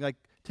Jerusalem. Like,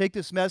 take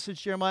this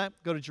message, Jeremiah,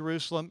 go to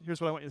Jerusalem.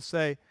 Here's what I want you to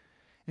say.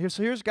 And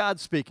here's God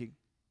speaking.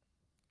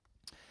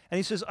 And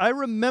he says, I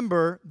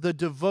remember the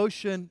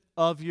devotion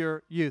of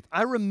your youth.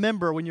 I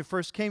remember when you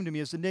first came to me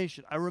as a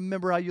nation. I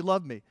remember how you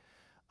loved me.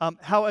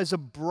 How as a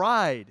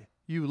bride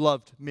you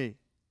loved me.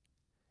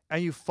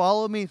 And you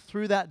followed me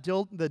through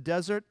the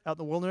desert, out in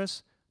the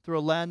wilderness, through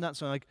a land not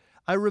so. Like,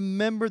 I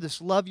remember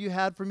this love you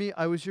had for me.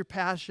 I was your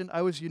passion.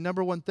 I was your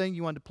number one thing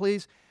you wanted to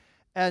please.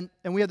 And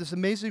we had this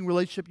amazing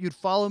relationship. You'd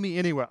follow me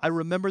anywhere. I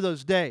remember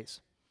those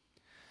days.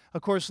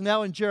 Of course,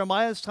 now in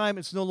Jeremiah's time,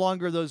 it's no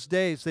longer those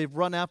days. They've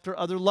run after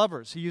other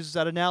lovers. He uses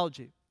that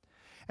analogy.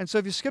 And so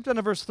if you skip down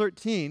to verse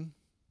 13,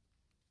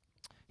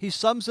 he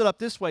sums it up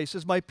this way. He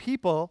says, my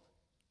people,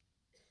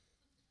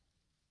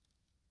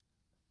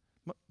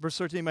 verse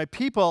 13, my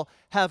people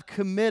have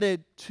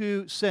committed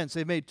two sins.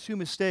 They've made two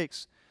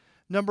mistakes.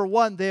 Number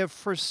one, they have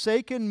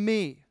forsaken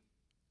me,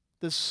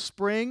 the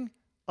spring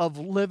of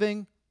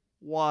living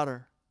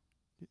water.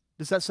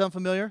 Does that sound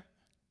familiar?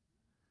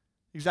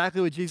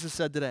 Exactly what Jesus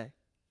said today.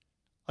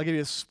 I'll give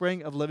you a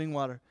spring of living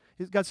water.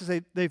 God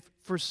says they've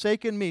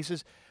forsaken me. He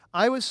says,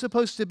 I was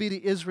supposed to be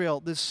to Israel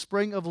this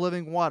spring of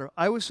living water.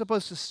 I was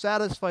supposed to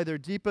satisfy their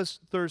deepest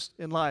thirst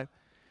in life.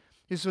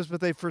 He says,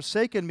 but they've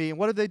forsaken me. And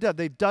what have they done?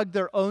 They dug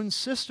their own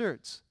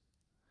cisterns.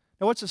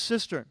 Now, what's a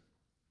cistern?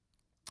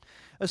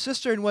 A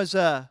cistern was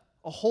a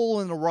hole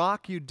in the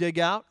rock you dig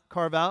out,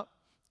 carve out.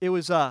 It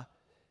was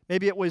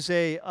maybe it was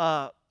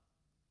a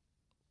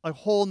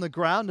hole in the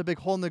ground, a big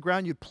hole in the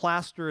ground. You'd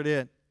plaster it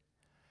in.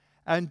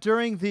 And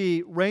during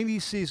the rainy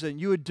season,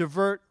 you would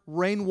divert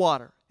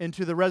rainwater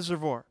into the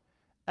reservoir.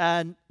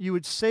 And you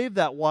would save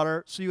that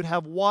water so you would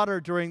have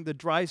water during the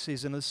dry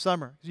season, the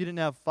summer. You didn't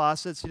have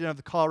faucets. You didn't have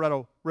the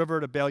Colorado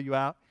River to bail you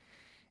out.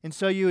 And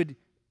so you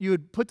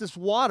would put this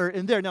water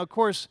in there. Now, of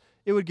course,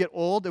 it would get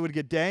old. It would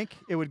get dank.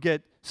 It would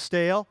get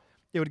stale.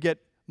 It would get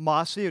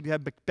mossy. It would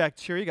have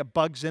bacteria. You got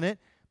bugs in it.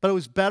 But it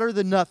was better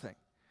than nothing.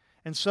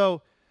 And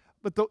so,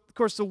 of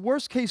course, the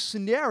worst case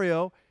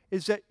scenario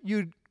is that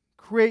you'd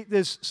create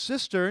this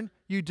cistern,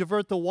 you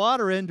divert the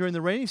water in during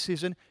the rainy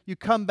season, you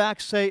come back,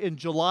 say, in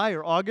July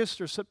or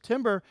August or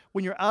September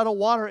when you're out of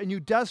water and you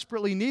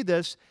desperately need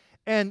this,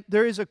 and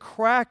there is a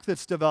crack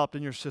that's developed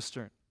in your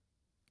cistern.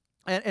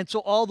 And so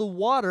all the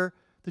water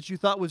that you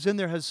thought was in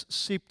there has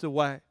seeped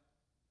away.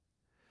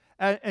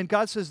 And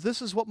God says,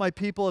 this is what my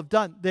people have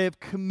done. They have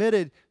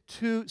committed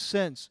two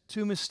sins,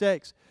 two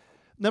mistakes.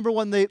 Number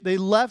one, they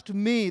left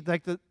me,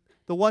 like the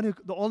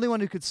only one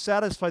who could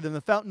satisfy them,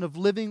 the fountain of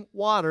living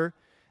water,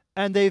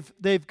 and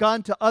they've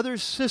gone to other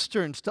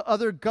cisterns, to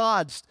other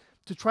gods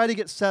to try to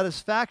get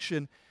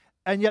satisfaction,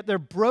 and yet they're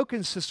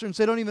broken cisterns.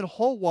 They don't even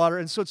hold water,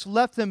 and so it's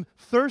left them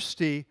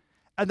thirsty,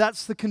 and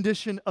that's the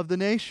condition of the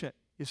nation,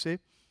 you see.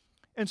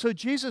 And so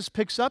Jesus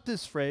picks up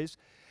this phrase,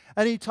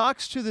 and he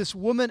talks to this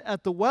woman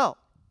at the well.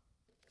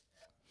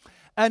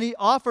 and he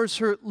offers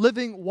her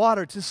living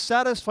water to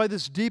satisfy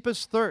this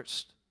deepest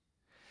thirst.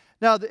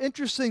 Now, the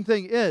interesting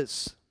thing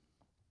is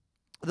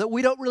that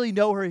we don't really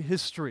know her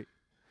history.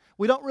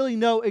 We don't really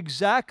know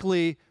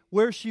exactly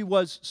where she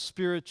was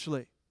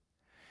spiritually.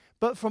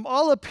 But from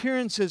all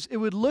appearances, it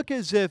would look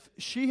as if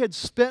she had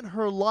spent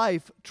her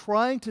life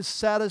trying to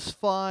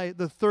satisfy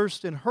the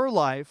thirst in her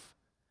life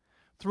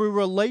through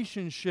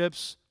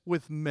relationships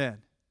with men.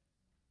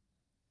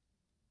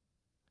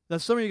 Now,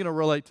 some of you are going to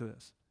relate to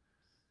this.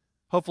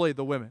 Hopefully,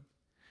 the women.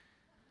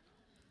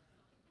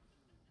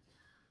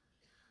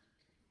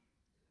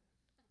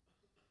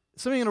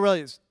 Some of you are going to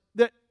realize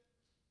that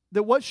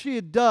what she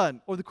had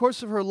done over the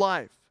course of her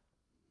life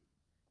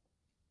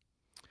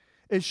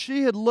is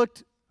she had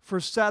looked for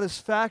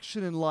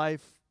satisfaction in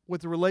life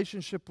with a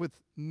relationship with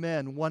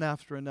men, one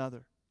after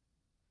another.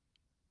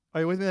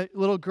 Are you with me? That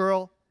little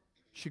girl,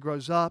 she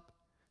grows up.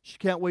 She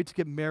can't wait to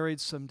get married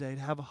someday,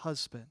 to have a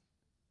husband.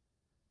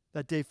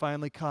 That day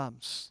finally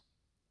comes.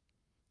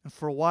 And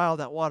for a while,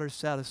 that water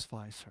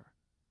satisfies her.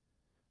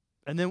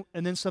 And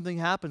then something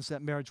happens to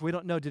that marriage. We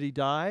don't know. Did he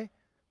die?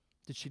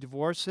 Did she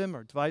divorce him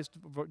or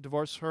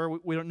divorce her?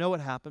 We don't know what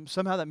happened.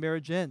 Somehow that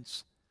marriage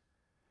ends.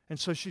 And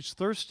so she's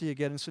thirsty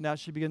again, and so now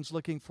she begins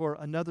looking for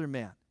another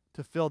man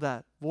to fill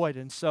that void.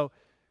 And so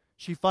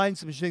she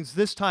finds him, and she thinks,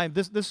 this time,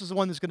 this is the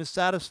one that's going to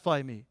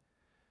satisfy me.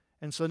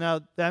 And so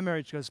now that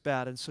marriage goes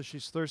bad, and so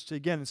she's thirsty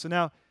again. And so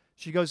now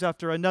she goes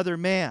after another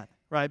man,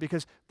 right?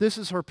 Because this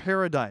is her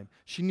paradigm.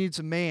 She needs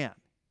a man,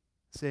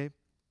 see?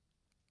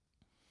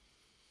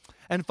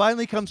 And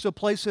finally comes to a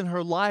place in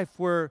her life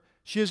where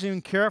she doesn't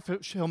even care if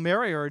she'll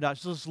marry her or not.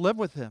 She'll just live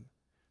with him.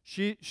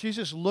 She's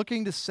just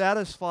looking to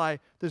satisfy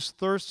this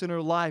thirst in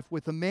her life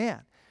with a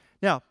man.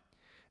 Now,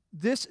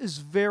 this is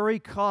very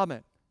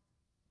common.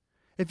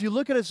 If you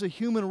look at it as a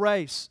human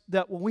race,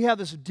 that when we have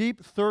this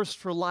deep thirst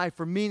for life,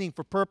 for meaning,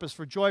 for purpose,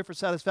 for joy, for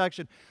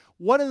satisfaction,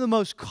 one of the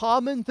most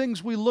common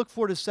things we look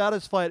for to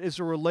satisfy it is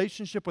a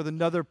relationship with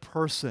another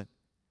person.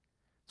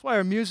 That's why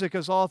our music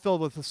is all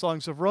filled with the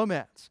songs of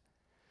romance.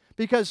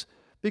 Because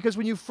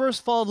when you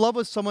first fall in love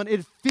with someone,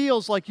 it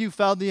feels like you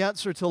found the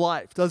answer to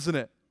life, doesn't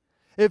it?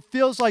 It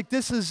feels like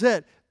this is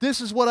it.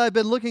 This is what I've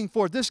been looking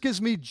for. This gives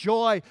me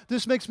joy.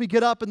 This makes me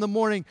get up in the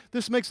morning.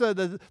 This makes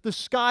the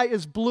sky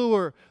is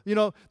bluer. You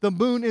know, the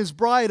moon is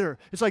brighter.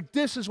 It's like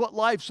this is what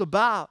life's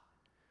about.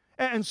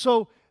 And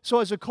so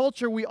as a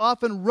culture, we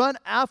often run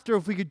after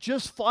if we could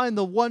just find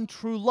the one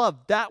true love.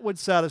 That would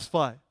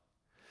satisfy.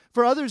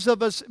 For others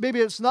of us,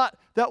 maybe it's not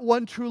that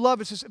one true love.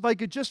 It's just if I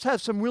could just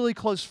have some really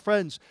close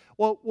friends.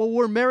 Well,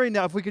 we're married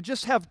now. If we could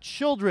just have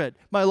children,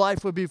 my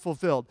life would be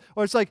fulfilled.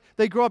 Or it's like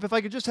they grow up. If I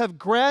could just have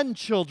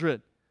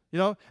grandchildren, you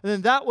know, and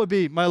then that would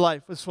be my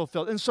life was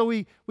fulfilled. And so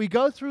we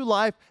go through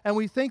life and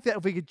we think that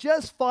if we could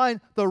just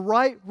find the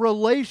right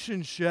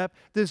relationship,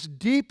 this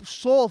deep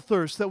soul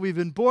thirst that we've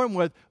been born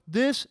with,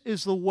 this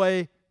is the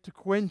way to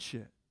quench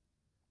it.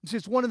 You see,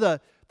 it's one of the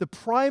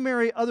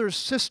primary other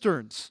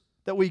cisterns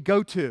that we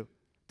go to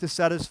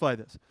satisfy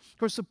this. Of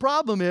course, the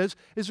problem is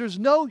there's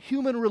no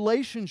human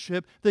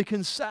relationship that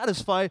can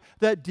satisfy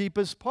that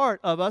deepest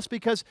part of us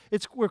because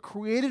we're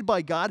created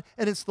by God,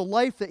 and it's the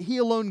life that He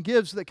alone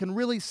gives that can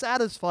really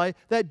satisfy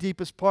that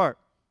deepest part.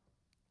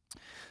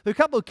 There are a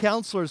couple of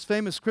counselors,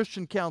 famous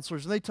Christian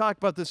counselors, and they talk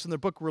about this in their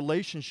book,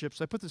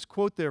 Relationships. I put this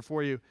quote there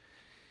for you.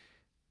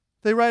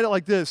 They write it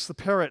like this, the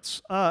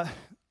Parrots.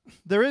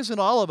 There is in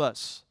all of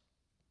us,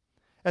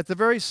 at the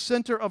very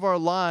center of our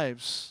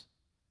lives,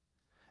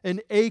 an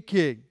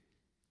aching,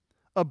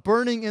 a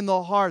burning in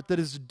the heart that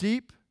is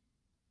deep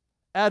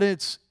and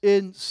it's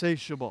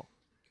insatiable.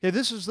 Okay,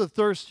 this is the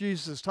thirst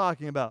Jesus is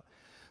talking about.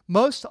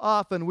 Most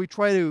often we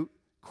try to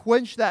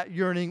quench that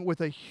yearning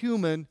with a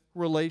human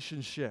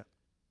relationship.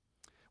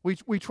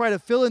 We try to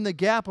fill in the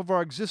gap of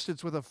our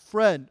existence with a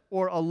friend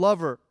or a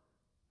lover.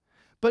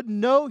 But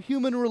no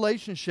human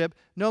relationship,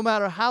 no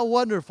matter how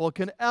wonderful,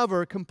 can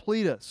ever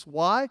complete us.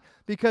 Why?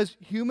 Because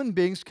human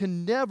beings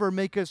can never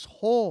make us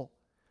whole.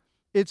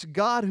 It's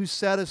God who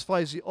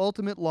satisfies the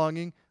ultimate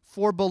longing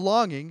for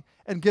belonging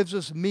and gives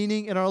us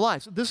meaning in our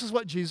lives. This is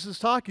what Jesus is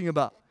talking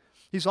about.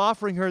 He's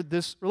offering her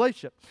this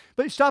relationship.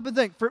 But stop and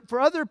think. For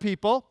other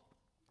people,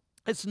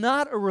 it's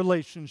not a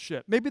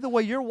relationship. Maybe the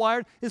way you're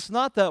wired, it's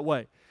not that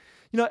way.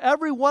 You know,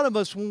 every one of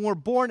us, when we're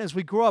born, as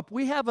we grow up,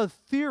 we have a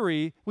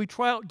theory. We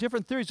try out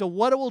different theories of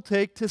what it will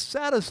take to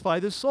satisfy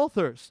this soul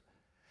thirst.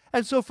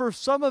 And so for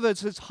some of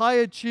us, it's high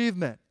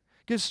achievement.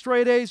 Get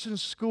straight A's in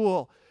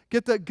school.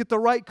 Get the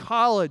right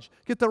college,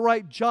 get the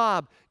right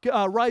job,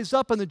 rise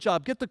up in the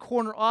job, get the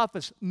corner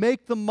office,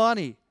 make the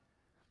money.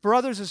 For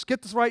others, it's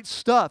get the right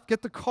stuff,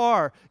 get the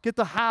car, get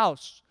the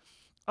house,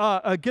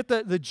 get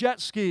the jet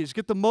skis,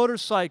 get the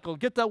motorcycle,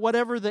 get the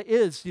whatever that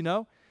is, you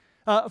know.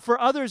 For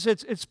others,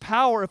 it's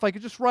power. If I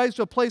could just rise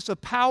to a place of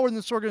power in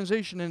this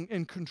organization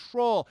and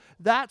control,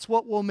 that's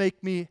what will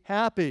make me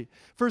happy.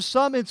 For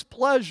some, it's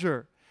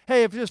pleasure.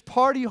 Hey, if you just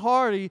party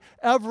hardy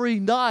every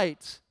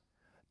night,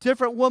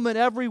 different woman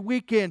every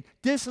weekend.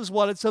 This is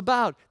what it's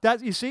about.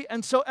 That, you see?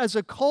 And so as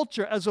a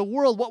culture, as a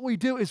world, what we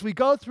do is we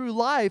go through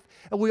life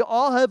and we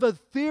all have a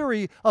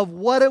theory of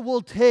what it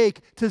will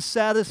take to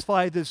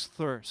satisfy this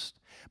thirst.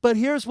 But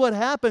here's what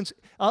happens.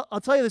 I'll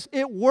tell you this.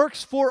 It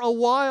works for a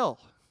while.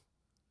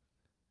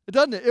 It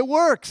doesn't it? It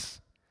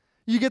works.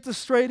 You get the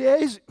straight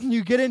A's.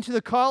 You get into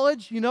the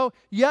college.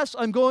 Yes,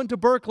 I'm going to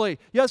Berkeley.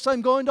 Yes,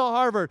 I'm going to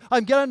Harvard.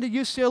 I'm getting to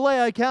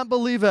UCLA. I can't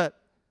believe it.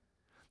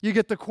 You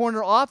get the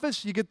corner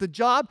office, you get the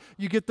job,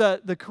 you get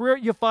the career,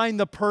 you find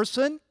the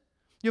person,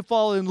 you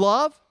fall in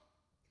love.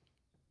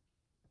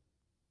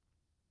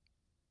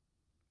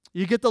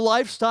 You get the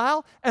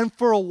lifestyle, and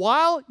for a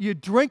while, you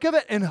drink of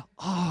it, and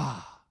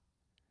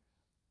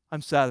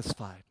I'm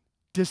satisfied.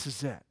 This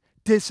is it.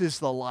 This is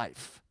the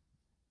life.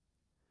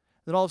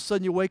 Then all of a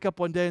sudden, you wake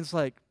up one day, and it's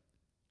like,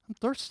 I'm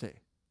thirsty.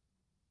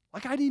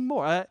 Like, I need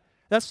more.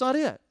 That's not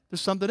it. There's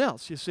something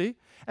else, you see?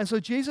 And so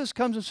Jesus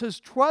comes and says,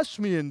 trust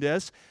me in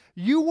this.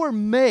 You were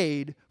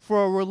made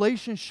for a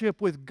relationship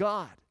with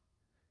God.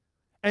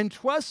 And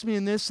trust me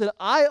in this, that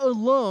I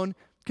alone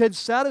can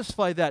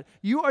satisfy that.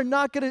 You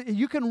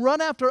can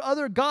run after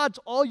other gods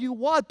all you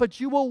want, but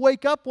you will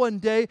wake up one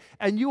day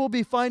and you will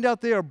find out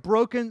they are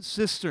broken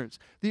cisterns.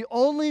 The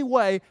only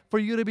way for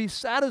you to be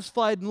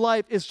satisfied in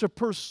life is to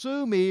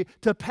pursue me,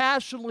 to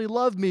passionately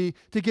love me,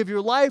 to give your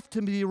life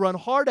to me, to run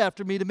hard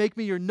after me, to make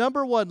me your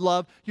number one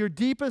love, your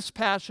deepest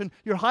passion,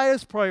 your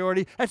highest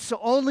priority. That's the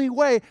only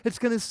way it's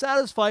going to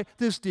satisfy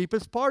this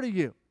deepest part of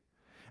you.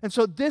 And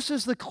so this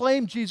is the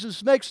claim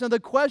Jesus makes. Now the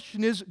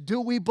question is,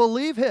 do we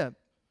believe him?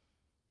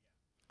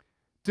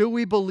 Do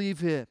we believe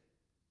him?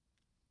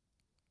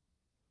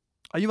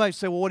 You might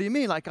say, well, what do you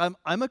mean? Like,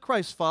 I'm a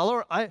Christ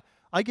follower. I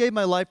gave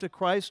my life to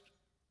Christ.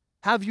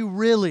 Have you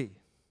really?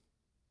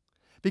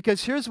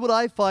 Because here's what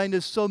I find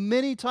is so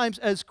many times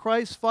as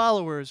Christ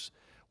followers,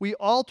 we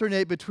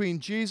alternate between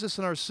Jesus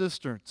and our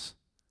cisterns.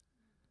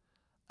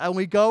 And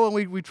we go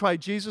and we try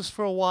Jesus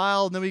for a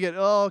while, and then we get,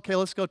 okay,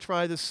 let's go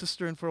try this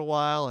cistern for a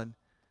while, and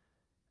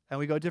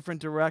we go different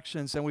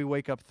directions, and we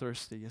wake up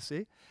thirsty, you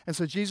see? And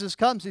so Jesus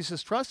comes, he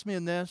says, trust me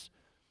in this.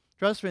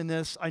 Trust me in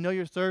this. I know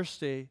you're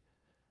thirsty,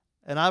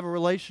 and I have a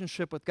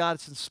relationship with God.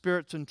 It's in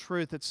spirit, it's in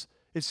truth. It's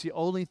the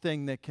only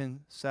thing that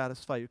can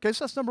satisfy you. Okay,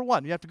 so that's number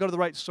one. You have to go to the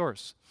right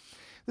source.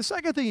 The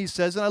second thing he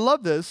says, and I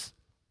love this,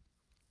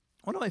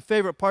 one of my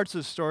favorite parts of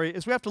the story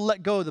is we have to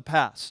let go of the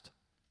past.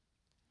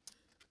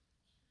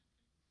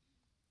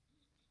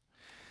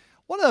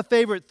 One of the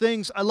favorite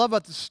things I love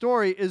about the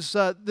story is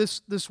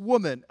this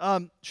woman.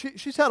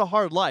 She's had a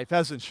hard life,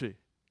 hasn't she?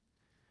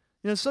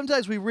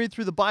 Sometimes we read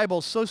through the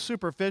Bible so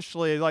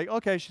superficially, like,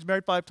 okay, she's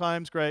married 5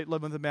 times, great,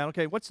 living with a man.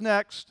 Okay, what's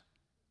next?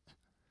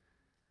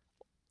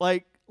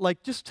 Like,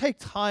 just take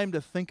time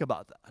to think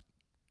about that.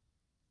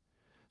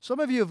 Some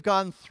of you have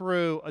gone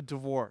through a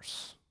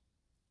divorce.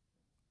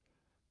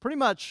 Pretty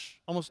much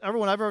almost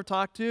everyone I've ever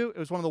talked to, it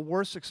was one of the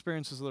worst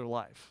experiences of their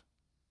life.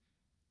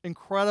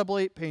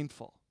 Incredibly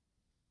painful.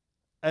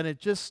 And it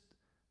just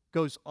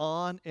goes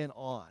on. And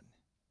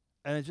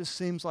it just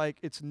seems like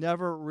it's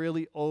never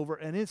really over,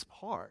 and it's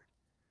hard.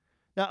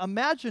 Now,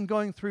 imagine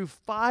going through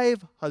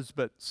 5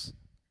 husbands.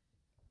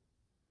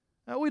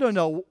 Now, we don't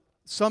know.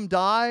 Some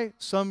die.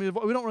 We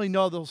don't really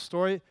know the whole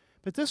story.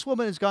 But this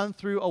woman has gone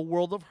through a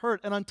world of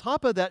hurt. And on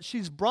top of that,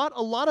 she's brought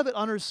a lot of it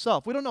on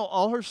herself. We don't know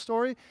all her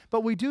story,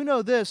 but we do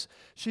know this.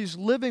 She's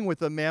living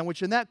with a man,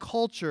 which in that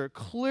culture,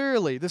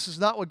 clearly, this is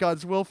not what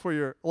God's will for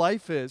your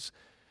life is.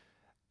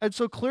 And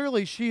so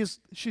clearly, she's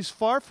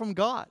far from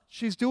God.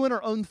 She's doing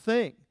her own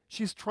thing.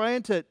 She's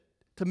trying to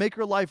make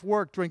her life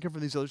work, drinking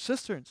from these other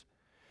cisterns.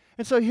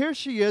 And so here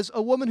she is,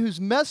 a woman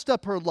who's messed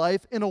up her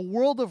life in a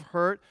world of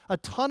hurt, a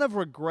ton of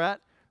regret.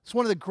 It's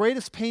one of the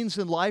greatest pains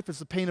in life is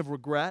the pain of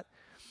regret.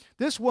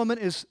 This woman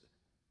is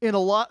in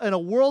a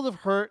world of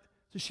hurt.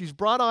 She's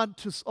brought on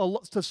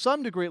to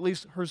some degree, at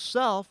least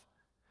herself,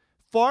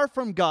 far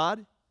from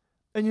God.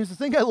 And here's the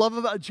thing I love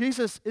about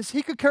Jesus is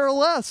he could care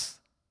less.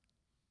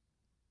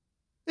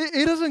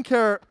 He doesn't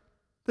care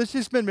that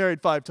she's been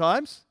married 5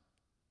 times.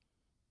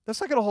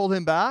 That's not going to hold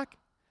him back.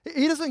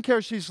 He doesn't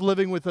care she's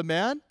living with a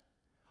man.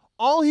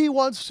 All he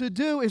wants to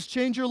do is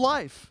change her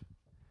life.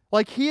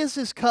 Like he has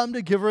just come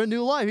to give her a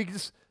new life. He's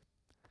just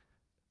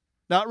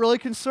not really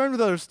concerned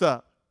with other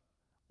stuff.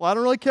 Well, I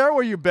don't really care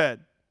where you've been.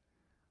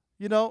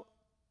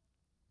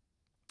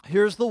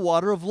 Here's the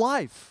water of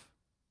life.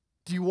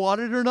 Do you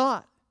want it or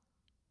not?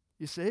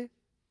 You see?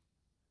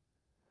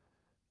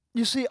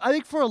 You see, I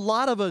think for a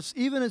lot of us,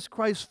 even as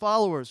Christ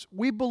followers,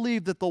 we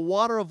believe that the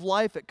water of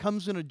life, it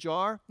comes in a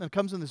jar, and it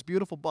comes in this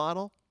beautiful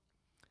bottle.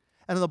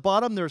 And on the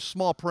bottom, there's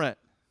small print.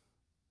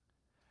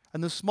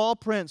 And the small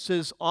print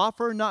says,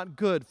 offer not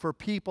good for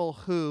people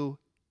who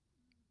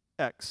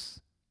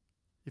X.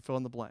 You fill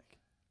in the blank.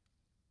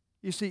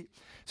 You see,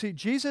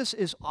 Jesus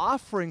is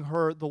offering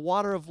her the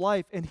water of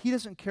life, and he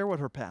doesn't care what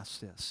her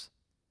past is.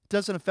 It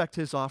doesn't affect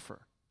his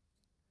offer.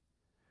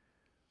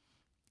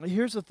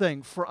 Here's the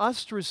thing. For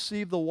us to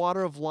receive the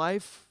water of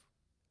life,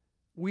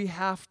 we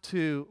have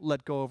to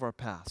let go of our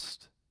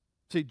past.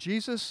 See,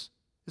 Jesus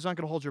is not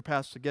going to hold your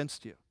past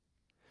against you.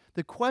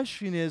 The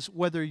question is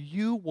whether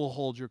you will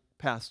hold your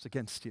past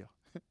against you.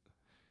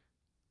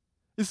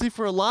 You see,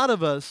 for a lot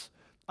of us,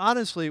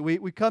 honestly,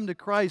 we come to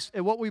Christ,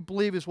 and what we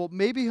believe is, well,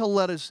 maybe He'll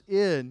let us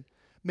in.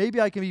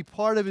 Maybe I can be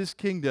part of His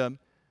kingdom.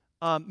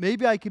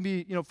 Maybe I can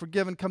be,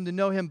 forgiven, come to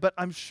know Him. But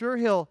I'm sure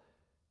He'll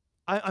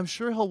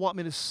want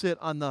me to sit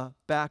on the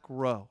back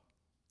row.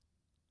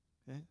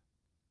 Okay?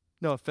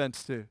 No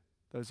offense to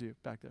those of you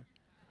back there.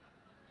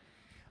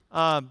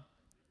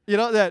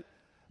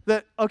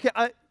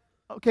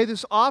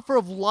 This offer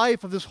of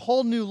life, of this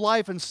whole new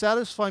life and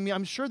satisfying me,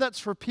 I'm sure that's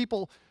for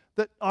people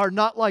that are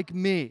not like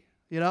me,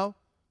 You don't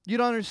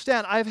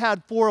understand. I've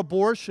had 4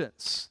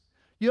 abortions.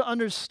 You don't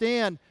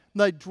understand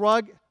the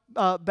drug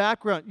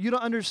background. You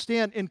don't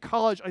understand. In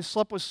college, I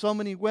slept with so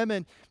many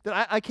women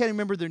that I can't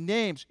remember their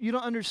names. You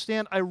don't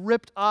understand. I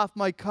ripped off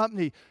my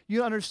company. You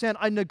don't understand.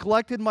 I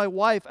neglected my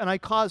wife and I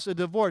caused a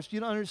divorce. You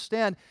don't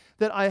understand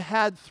that I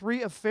had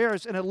 3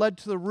 affairs and it led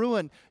to the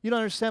ruin. You don't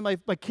understand.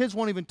 My kids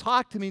won't even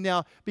talk to me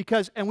now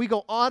and we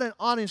go on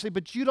and say,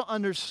 but you don't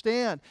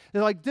understand.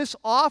 They're like, this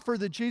offer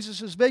that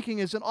Jesus is making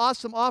is an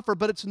awesome offer,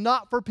 but it's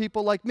not for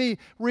people like me.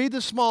 Read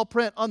the small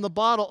print on the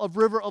bottle of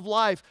River of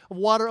Life, of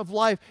Water of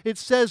Life. It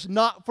says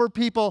not for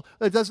people.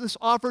 This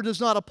offer does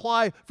not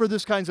apply for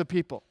this kinds of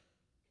people.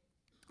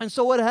 And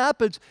so what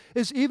happens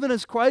is, even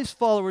as Christ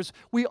followers,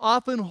 we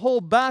often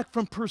hold back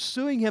from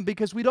pursuing Him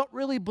because we don't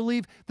really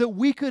believe that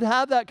we could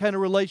have that kind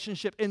of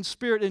relationship in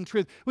spirit and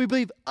truth. We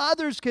believe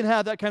others can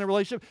have that kind of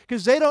relationship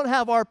because they don't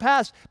have our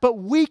past, but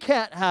we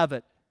can't have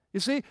it.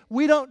 You see,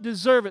 we don't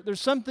deserve it. There's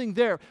something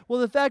there. Well,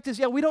 the fact is,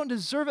 we don't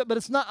deserve it, but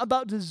it's not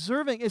about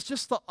deserving. It's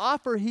just the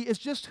offer. It's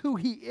just who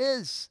He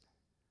is.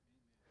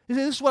 You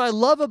see, this is what I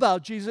love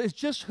about Jesus. It's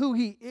just who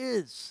He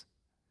is.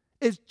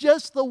 It's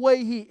just the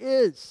way He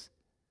is.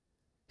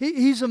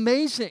 He's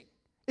amazing.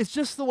 It's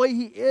just the way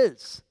He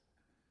is.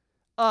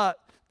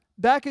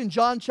 Back in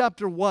John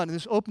chapter 1, in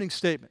this opening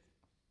statement,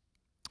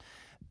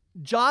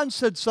 John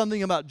said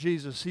something about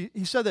Jesus.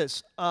 He said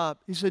this.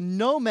 He said,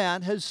 no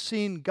man has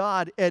seen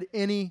God at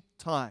any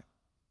time.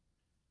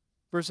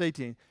 Verse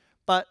 18.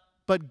 But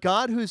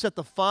God who is at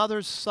the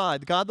Father's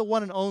side, God the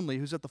one and only,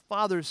 who's at the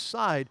Father's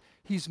side,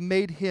 He's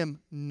made Him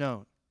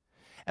known.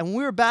 And when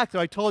we were back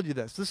there, I told you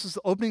this. This is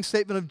the opening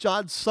statement of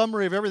John's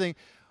summary of everything.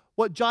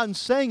 What John's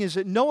saying is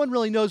that no one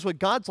really knows what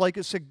God's like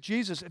except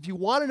Jesus. If you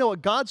want to know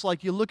what God's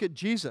like, you look at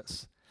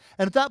Jesus.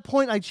 And at that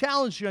point, I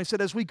challenged you. I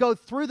said, as we go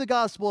through the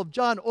Gospel of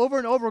John over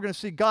and over, we're going to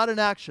see God in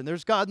action.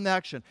 There's God in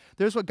action.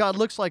 There's what God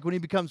looks like when He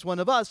becomes one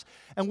of us.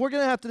 And we're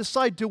going to have to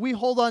decide, do we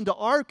hold on to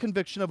our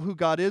conviction of who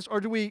God is,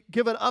 or do we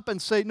give it up and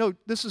say, no,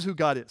 this is who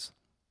God is?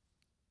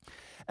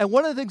 And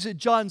one of the things that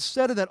John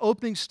said in that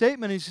opening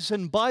statement is, he said,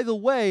 and by the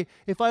way,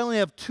 if I only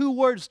have 2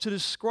 words to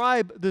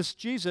describe this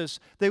Jesus,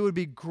 they would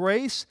be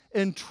grace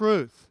and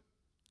truth.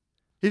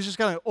 He's just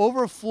kind of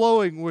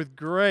overflowing with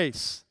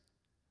grace.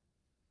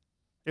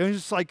 It was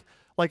just like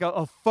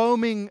a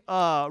foaming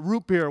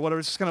root beer or whatever.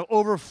 It's just kind of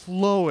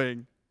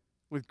overflowing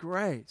with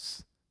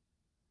grace.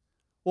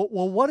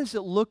 Well, what does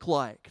it look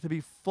like to be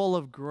full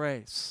of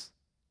grace?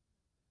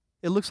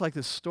 It looks like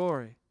this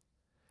story.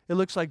 It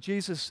looks like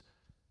Jesus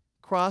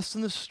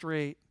crossing the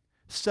street,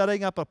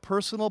 setting up a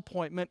personal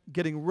appointment,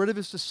 getting rid of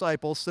His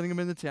disciples, sending them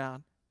into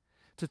town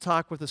to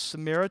talk with a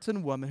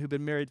Samaritan woman who'd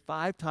been married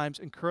 5 times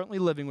and currently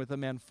living with a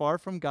man far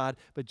from God,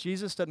 but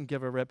Jesus doesn't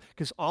give her a rip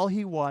because all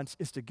He wants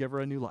is to give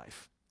her a new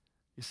life.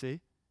 You see?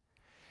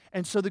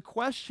 And so the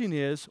question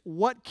is,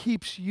 what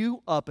keeps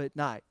you up at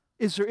night?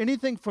 Is there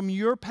anything from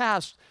your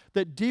past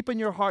that deep in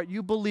your heart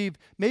you believe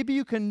maybe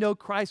you can know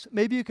Christ,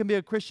 maybe you can be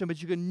a Christian,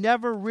 but you can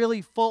never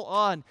really full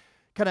on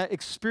kind of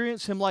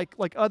experience Him like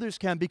others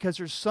can because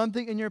there's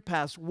something in your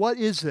past? What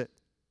is it?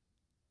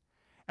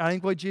 And I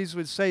think what Jesus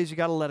would say is you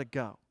got to let it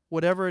go.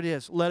 Whatever it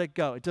is, let it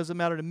go. It doesn't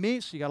matter to me,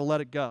 so you got to let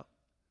it go.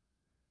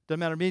 Doesn't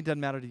matter to me, doesn't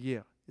matter to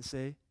you. You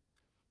see?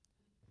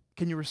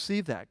 Can you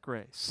receive that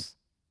grace?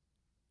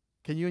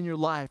 Can you in your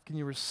life, can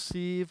you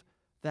receive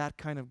that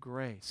kind of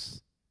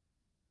grace?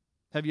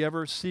 Have you ever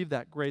received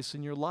that grace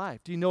in your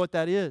life? Do you know what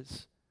that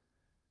is?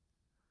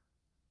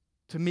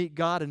 To meet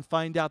God and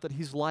find out that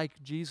He's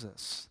like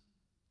Jesus.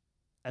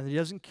 And He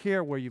doesn't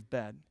care where you've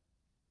been.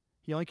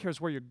 He only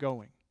cares where you're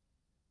going.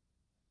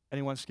 And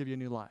He wants to give you a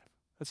new life.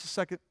 That's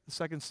the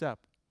second step.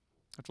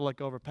 You have to let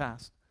go of our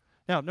past.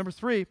 Now, number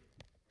 3,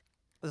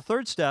 the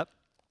third step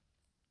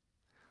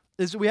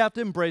is that we have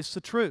to embrace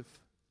the truth.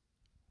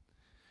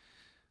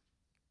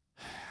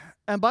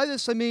 And by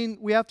this, I mean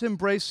we have to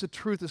embrace the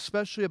truth,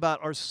 especially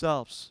about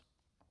ourselves.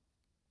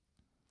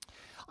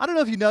 I don't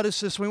know if you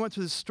noticed this when we went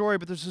through this story,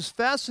 but there's this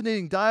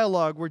fascinating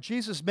dialogue where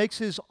Jesus makes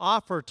His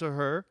offer to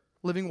her,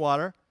 living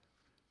water.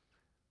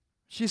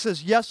 She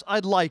says, yes,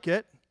 I'd like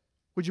it.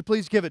 Would you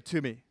please give it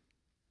to me?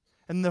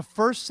 And the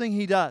first thing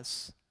He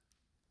does,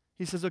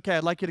 He says, okay,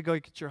 I'd like you to go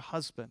get your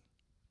husband.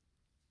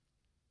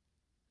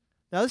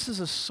 Now, this is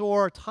a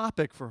sore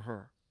topic for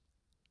her.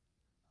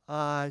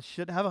 She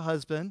shouldn't have a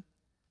husband.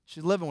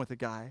 She's living with a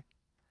guy.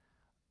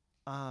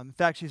 In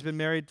fact, she's been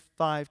married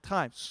 5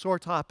 times. Sore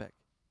topic.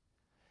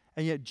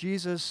 and yet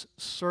Jesus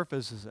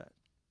surfaces it.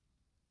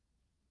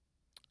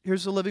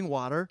 Here's the living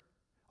water.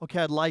 Okay,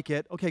 I'd like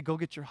it. Okay, go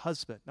get your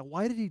husband. Now,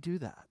 why did he do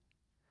that?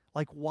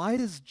 Like, why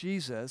does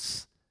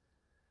Jesus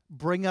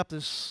bring up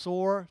this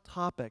sore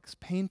topic, this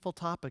painful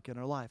topic in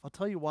her life? I'll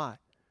tell you why.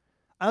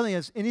 I don't think it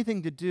has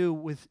anything to do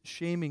with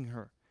shaming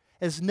her.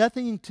 It has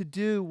nothing to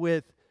do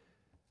with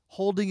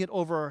holding it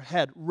over her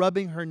head,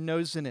 rubbing her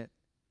nose in it.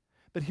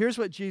 But here's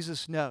what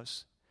Jesus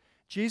knows.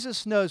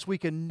 Jesus knows we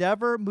can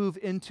never move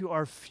into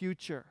our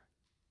future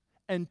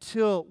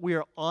until we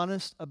are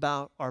honest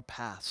about our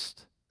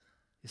past.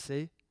 You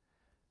see?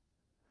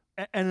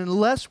 And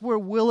unless we're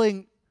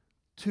willing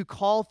to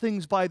call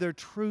things by their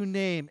true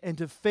name and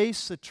to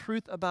face the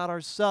truth about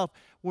ourselves,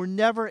 we're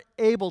never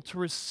able to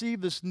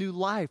receive this new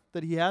life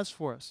that He has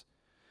for us.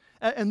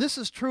 And this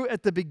is true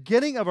at the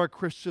beginning of our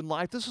Christian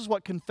life. This is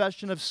what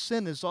confession of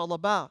sin is all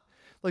about.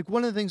 Like,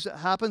 one of the things that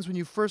happens when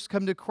you first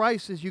come to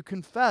Christ is you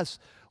confess,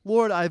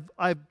 Lord,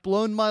 I've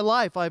blown my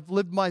life. I've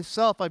lived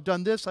myself. I've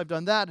done this. I've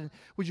done that. And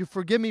would you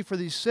forgive me for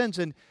these sins?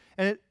 And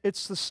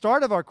it's the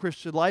start of our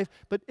Christian life,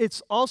 but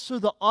it's also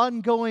the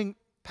ongoing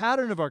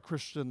pattern of our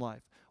Christian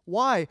life.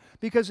 Why?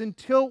 Because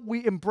until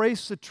we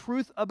embrace the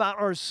truth about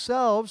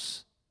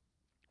ourselves,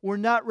 we're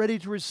not ready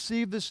to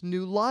receive this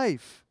new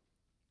life.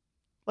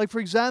 Like, for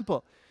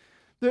example,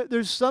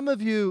 there's some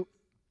of you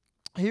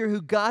here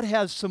who God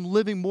has some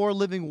more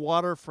living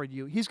water for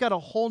you. He's got a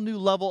whole new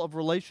level of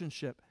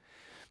relationship.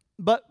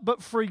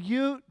 But for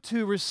you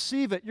to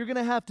receive it, you're going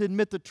to have to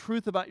admit the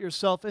truth about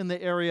yourself in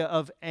the area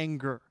of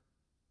anger.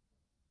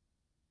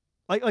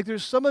 Like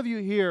there's some of you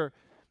here,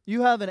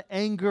 you have an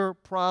anger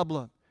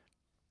problem.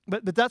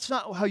 But that's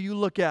not how you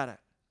look at it.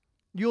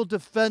 You'll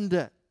defend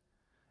it.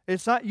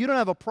 It's not, you don't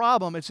have a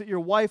problem, it's that your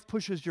wife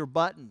pushes your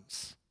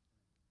buttons.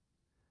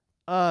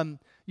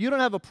 You don't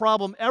have a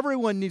problem.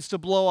 Everyone needs to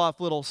blow off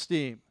little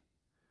steam.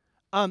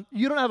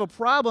 You don't have a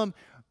problem.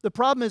 The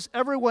problem is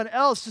everyone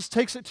else just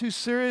takes it too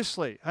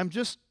seriously.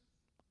 Just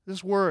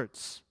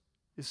words,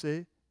 you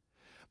see.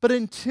 But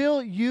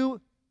until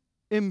you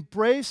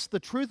embrace the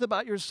truth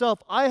about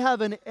yourself, I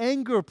have an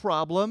anger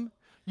problem,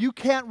 you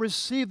can't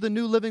receive the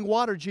new living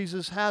water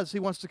Jesus has. He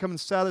wants to come and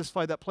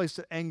satisfy that place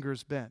that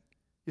anger's been.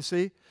 You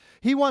see?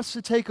 He wants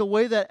to take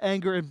away that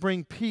anger and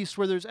bring peace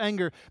where there's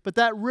anger. But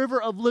that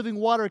river of living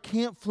water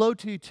can't flow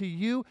to you till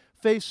you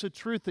face the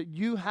truth that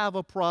you have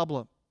a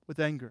problem with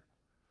anger.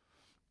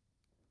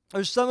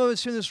 There's some of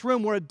us in this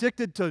room, we're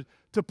addicted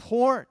to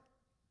porn.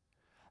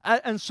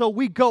 And so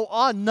we go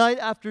on night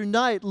after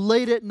night,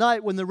 late at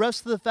night when the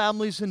rest of the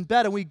family's in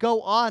bed, and we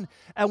go on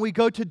and we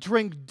go to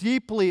drink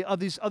deeply of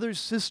these other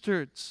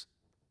cisterns.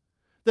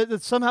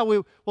 That somehow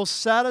we will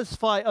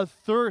satisfy a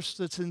thirst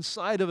that's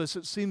inside of us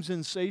that seems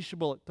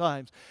insatiable at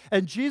times.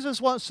 And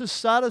Jesus wants to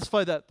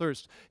satisfy that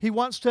thirst. He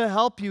wants to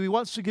help you. He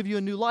wants to give you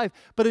a new life.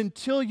 But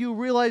until you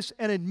realize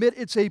and admit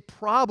it's a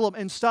problem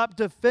and stop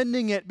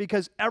defending it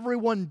because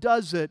everyone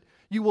does it,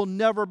 you will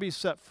never be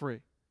set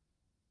free.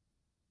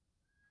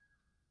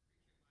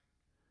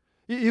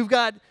 You've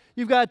got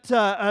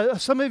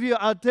some of you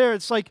out there,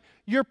 it's like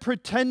you're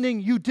pretending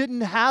you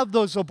didn't have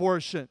those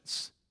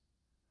abortions.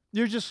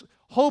 You're just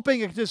hoping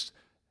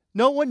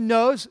no one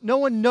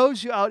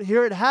knows you out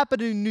here. It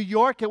happened in New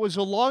York. It was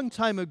a long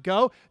time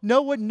ago.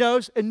 No one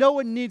knows and no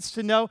one needs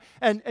to know.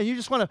 And you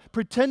just want to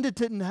pretend it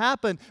didn't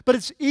happen. But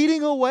it's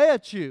eating away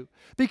at you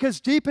because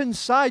deep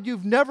inside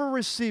you've never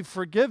received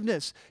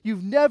forgiveness.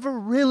 You've never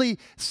really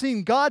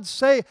seen God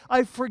say,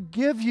 I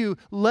forgive you,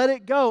 let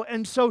it go.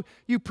 And so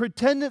you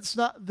pretend it's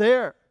not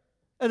there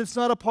and it's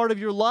not a part of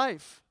your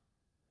life.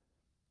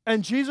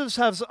 And Jesus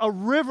has a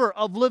river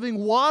of living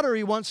water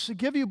He wants to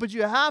give you, but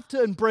you have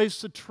to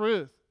embrace the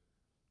truth.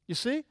 You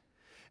see?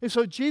 And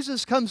so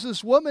Jesus comes to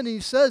this woman and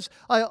He says,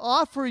 I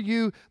offer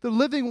you the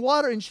living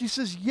water. And she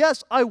says,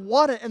 yes, I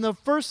want it. And the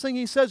first thing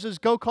He says is,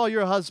 go call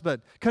your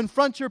husband.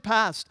 Confront your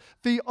past.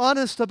 Be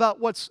honest about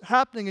what's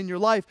happening in your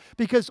life,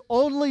 because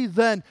only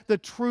then the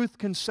truth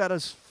can set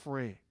us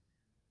free.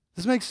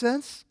 Does it make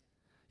sense?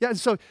 Yeah, and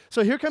so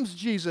here comes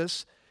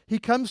Jesus. He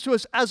comes to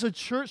us as a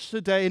church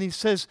today and He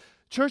says,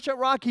 Church at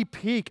Rocky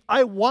Peak,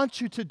 I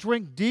want you to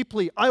drink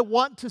deeply. I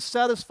want to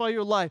satisfy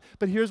your life.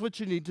 But here's what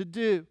you need to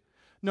do.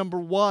 Number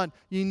one,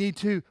 you need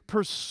to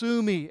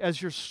pursue me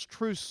as your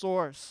true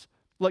source.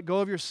 Let go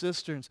of your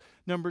cisterns.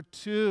 Number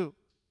two,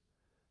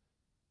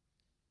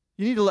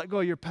 you need to let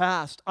go of your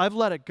past. I've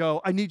let it go.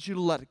 I need you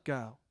to let it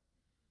go.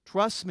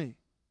 Trust me.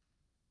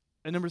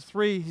 And number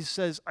three, He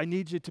says, I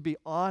need you to be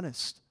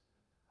honest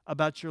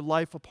about your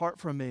life apart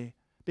from me,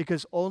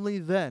 because only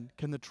then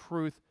can the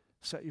truth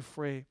set you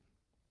free.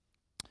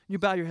 You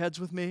bow your heads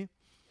with me.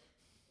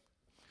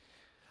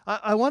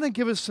 I want to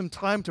give us some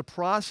time to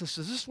process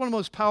this. This is one of the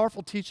most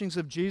powerful teachings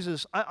of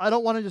Jesus. I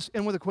don't want to just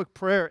end with a quick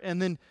prayer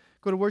and then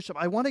go to worship.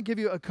 I want to give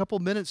you a couple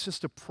minutes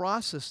just to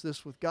process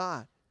this with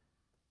God.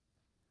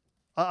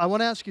 I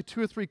want to ask you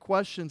 2 or 3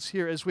 questions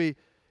here as we,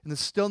 in the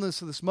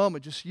stillness of this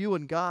moment, just you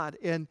and God,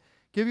 and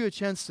give you a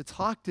chance to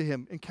talk to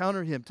Him,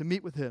 encounter Him, to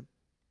meet with Him.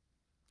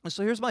 And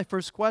so here's my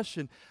first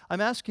question.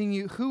 I'm asking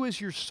you, who is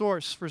your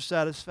source for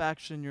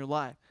satisfaction in your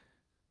life?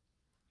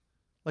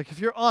 Like if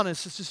you're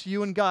honest, it's just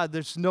you and God.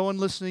 There's no one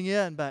listening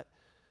in, but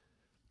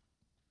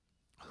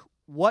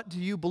what do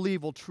you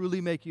believe will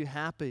truly make you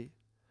happy?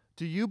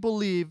 Do you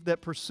believe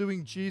that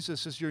pursuing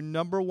Jesus is your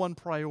number one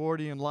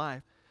priority in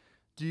life?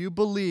 Do you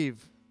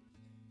believe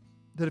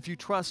that if you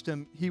trust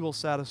Him, He will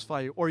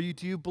satisfy you? Or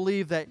do you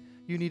believe that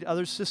you need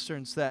other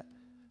cisterns that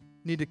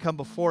need to come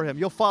before Him?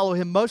 You'll follow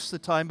Him most of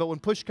the time, but when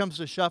push comes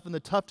to shove and the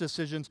tough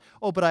decisions,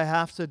 oh, but I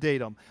have to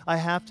date him. I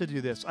have to do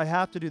this. I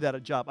have to do that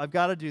at job. I've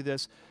got to do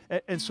this.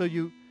 And so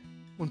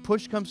when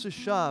push comes to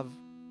shove,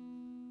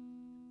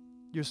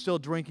 you're still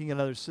drinking in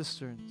other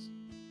cisterns.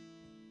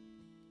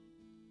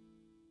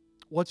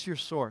 What's your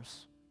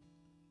source?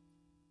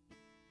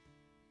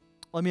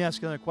 Let me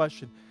ask you another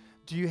question.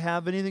 Do you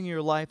have anything in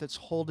your life that's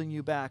holding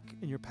you back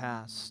in your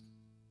past?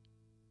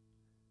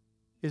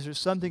 Is there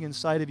something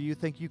inside of you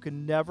think you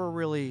can never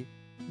really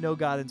know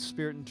God in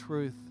spirit and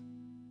truth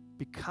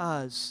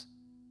because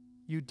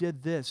you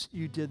did this,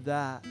 you did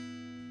that?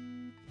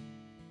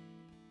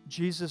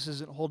 Jesus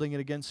isn't holding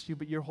it against you,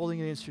 but you're holding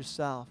it against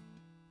yourself.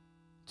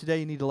 Today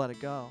you need to let it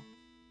go.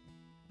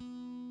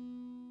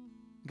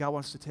 God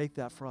wants to take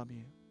that from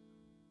you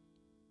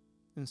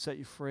and set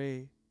you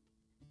free.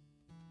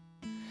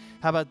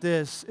 How about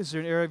this? Is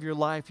there an area of your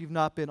life you've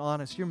not been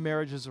honest? Your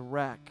marriage is a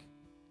wreck.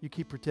 You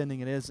keep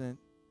pretending it isn't.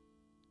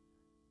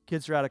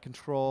 Kids are out of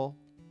control.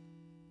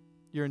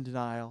 You're in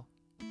denial.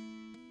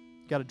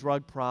 You got a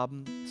drug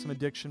problem, some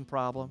addiction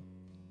problem.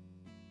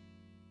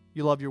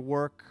 You love your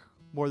work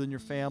more than your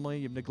family.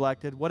 You've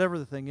neglected. Whatever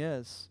the thing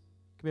is.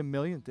 It can be a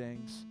million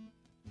things.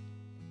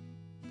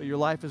 But your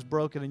life is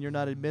broken and you're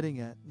not admitting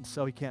it, and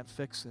so He can't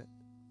fix it.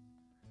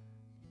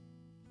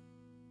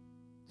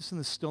 Just in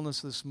the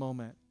stillness of this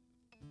moment,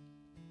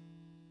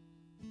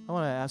 I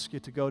want to ask you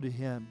to go to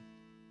Him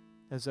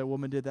as that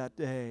woman did that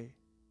day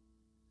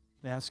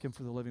and ask Him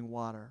for the living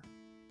water.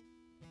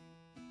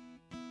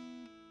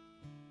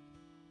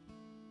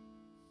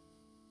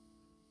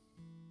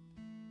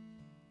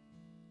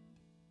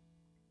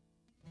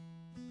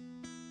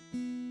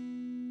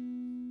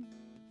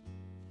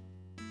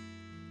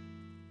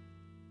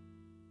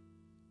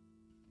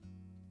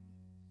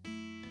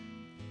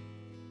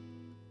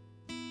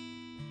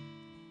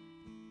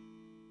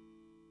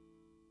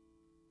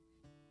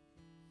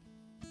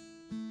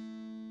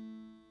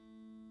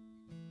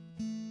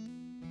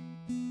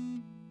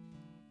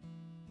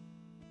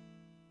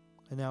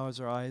 And now as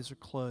our eyes are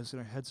closed and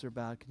our heads are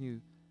bowed, can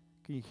you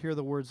hear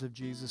the words of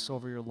Jesus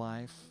over your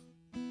life?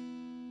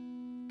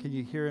 Can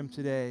you hear Him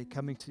today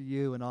coming to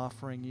you and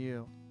offering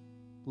you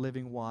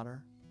living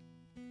water?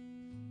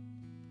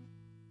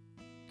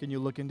 Can you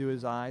look into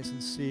His eyes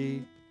and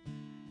see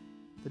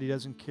that He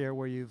doesn't care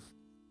where you've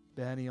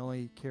been, He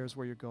only cares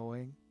where you're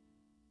going?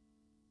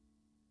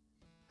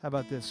 How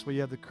about this? Will you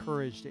have the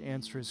courage to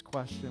answer His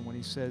question when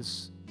He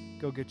says,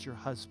 go get your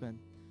husband?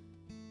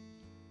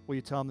 Will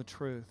you tell him the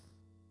truth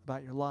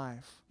about your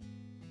life,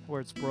 where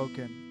it's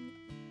broken,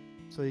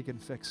 so He can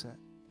fix it?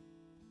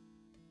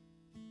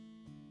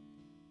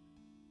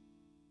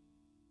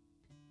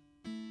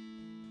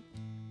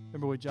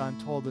 Remember what John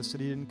told us, that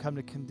He didn't come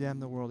to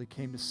condemn the world, He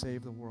came to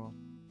save the world.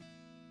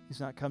 He's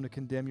not come to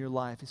condemn your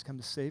life, He's come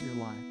to save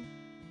your life.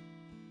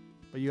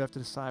 But you have to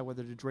decide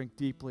whether to drink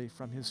deeply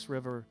from His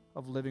river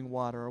of living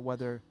water or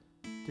whether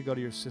to go to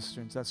your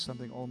cisterns. That's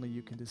something only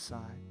you can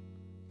decide.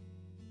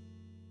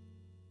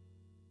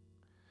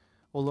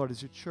 Oh Lord,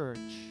 as your church,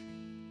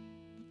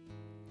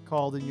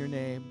 called in your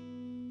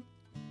name,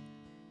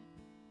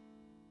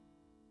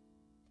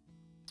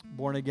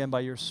 born again by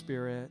your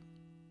Spirit,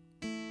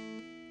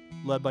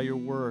 led by your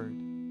word,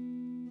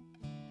 in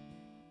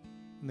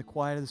the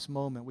quiet of this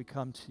moment, we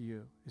come to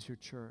you as your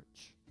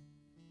church.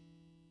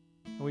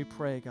 And we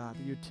pray, God,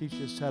 that you teach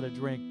us how to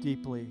drink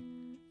deeply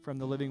from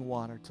the living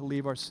water, to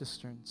leave our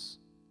cisterns,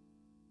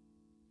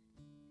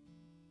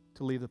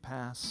 to leave the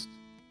past,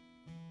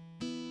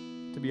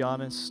 to be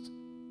honest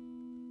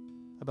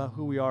about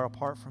who we are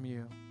apart from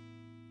you,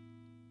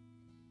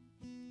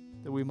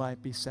 that we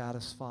might be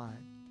satisfied.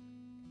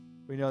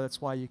 We know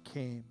that's why you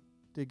came,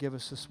 to give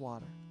us this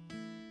water.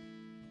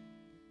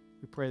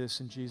 We pray this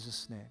in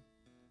Jesus' name.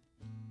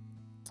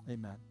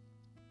 Amen.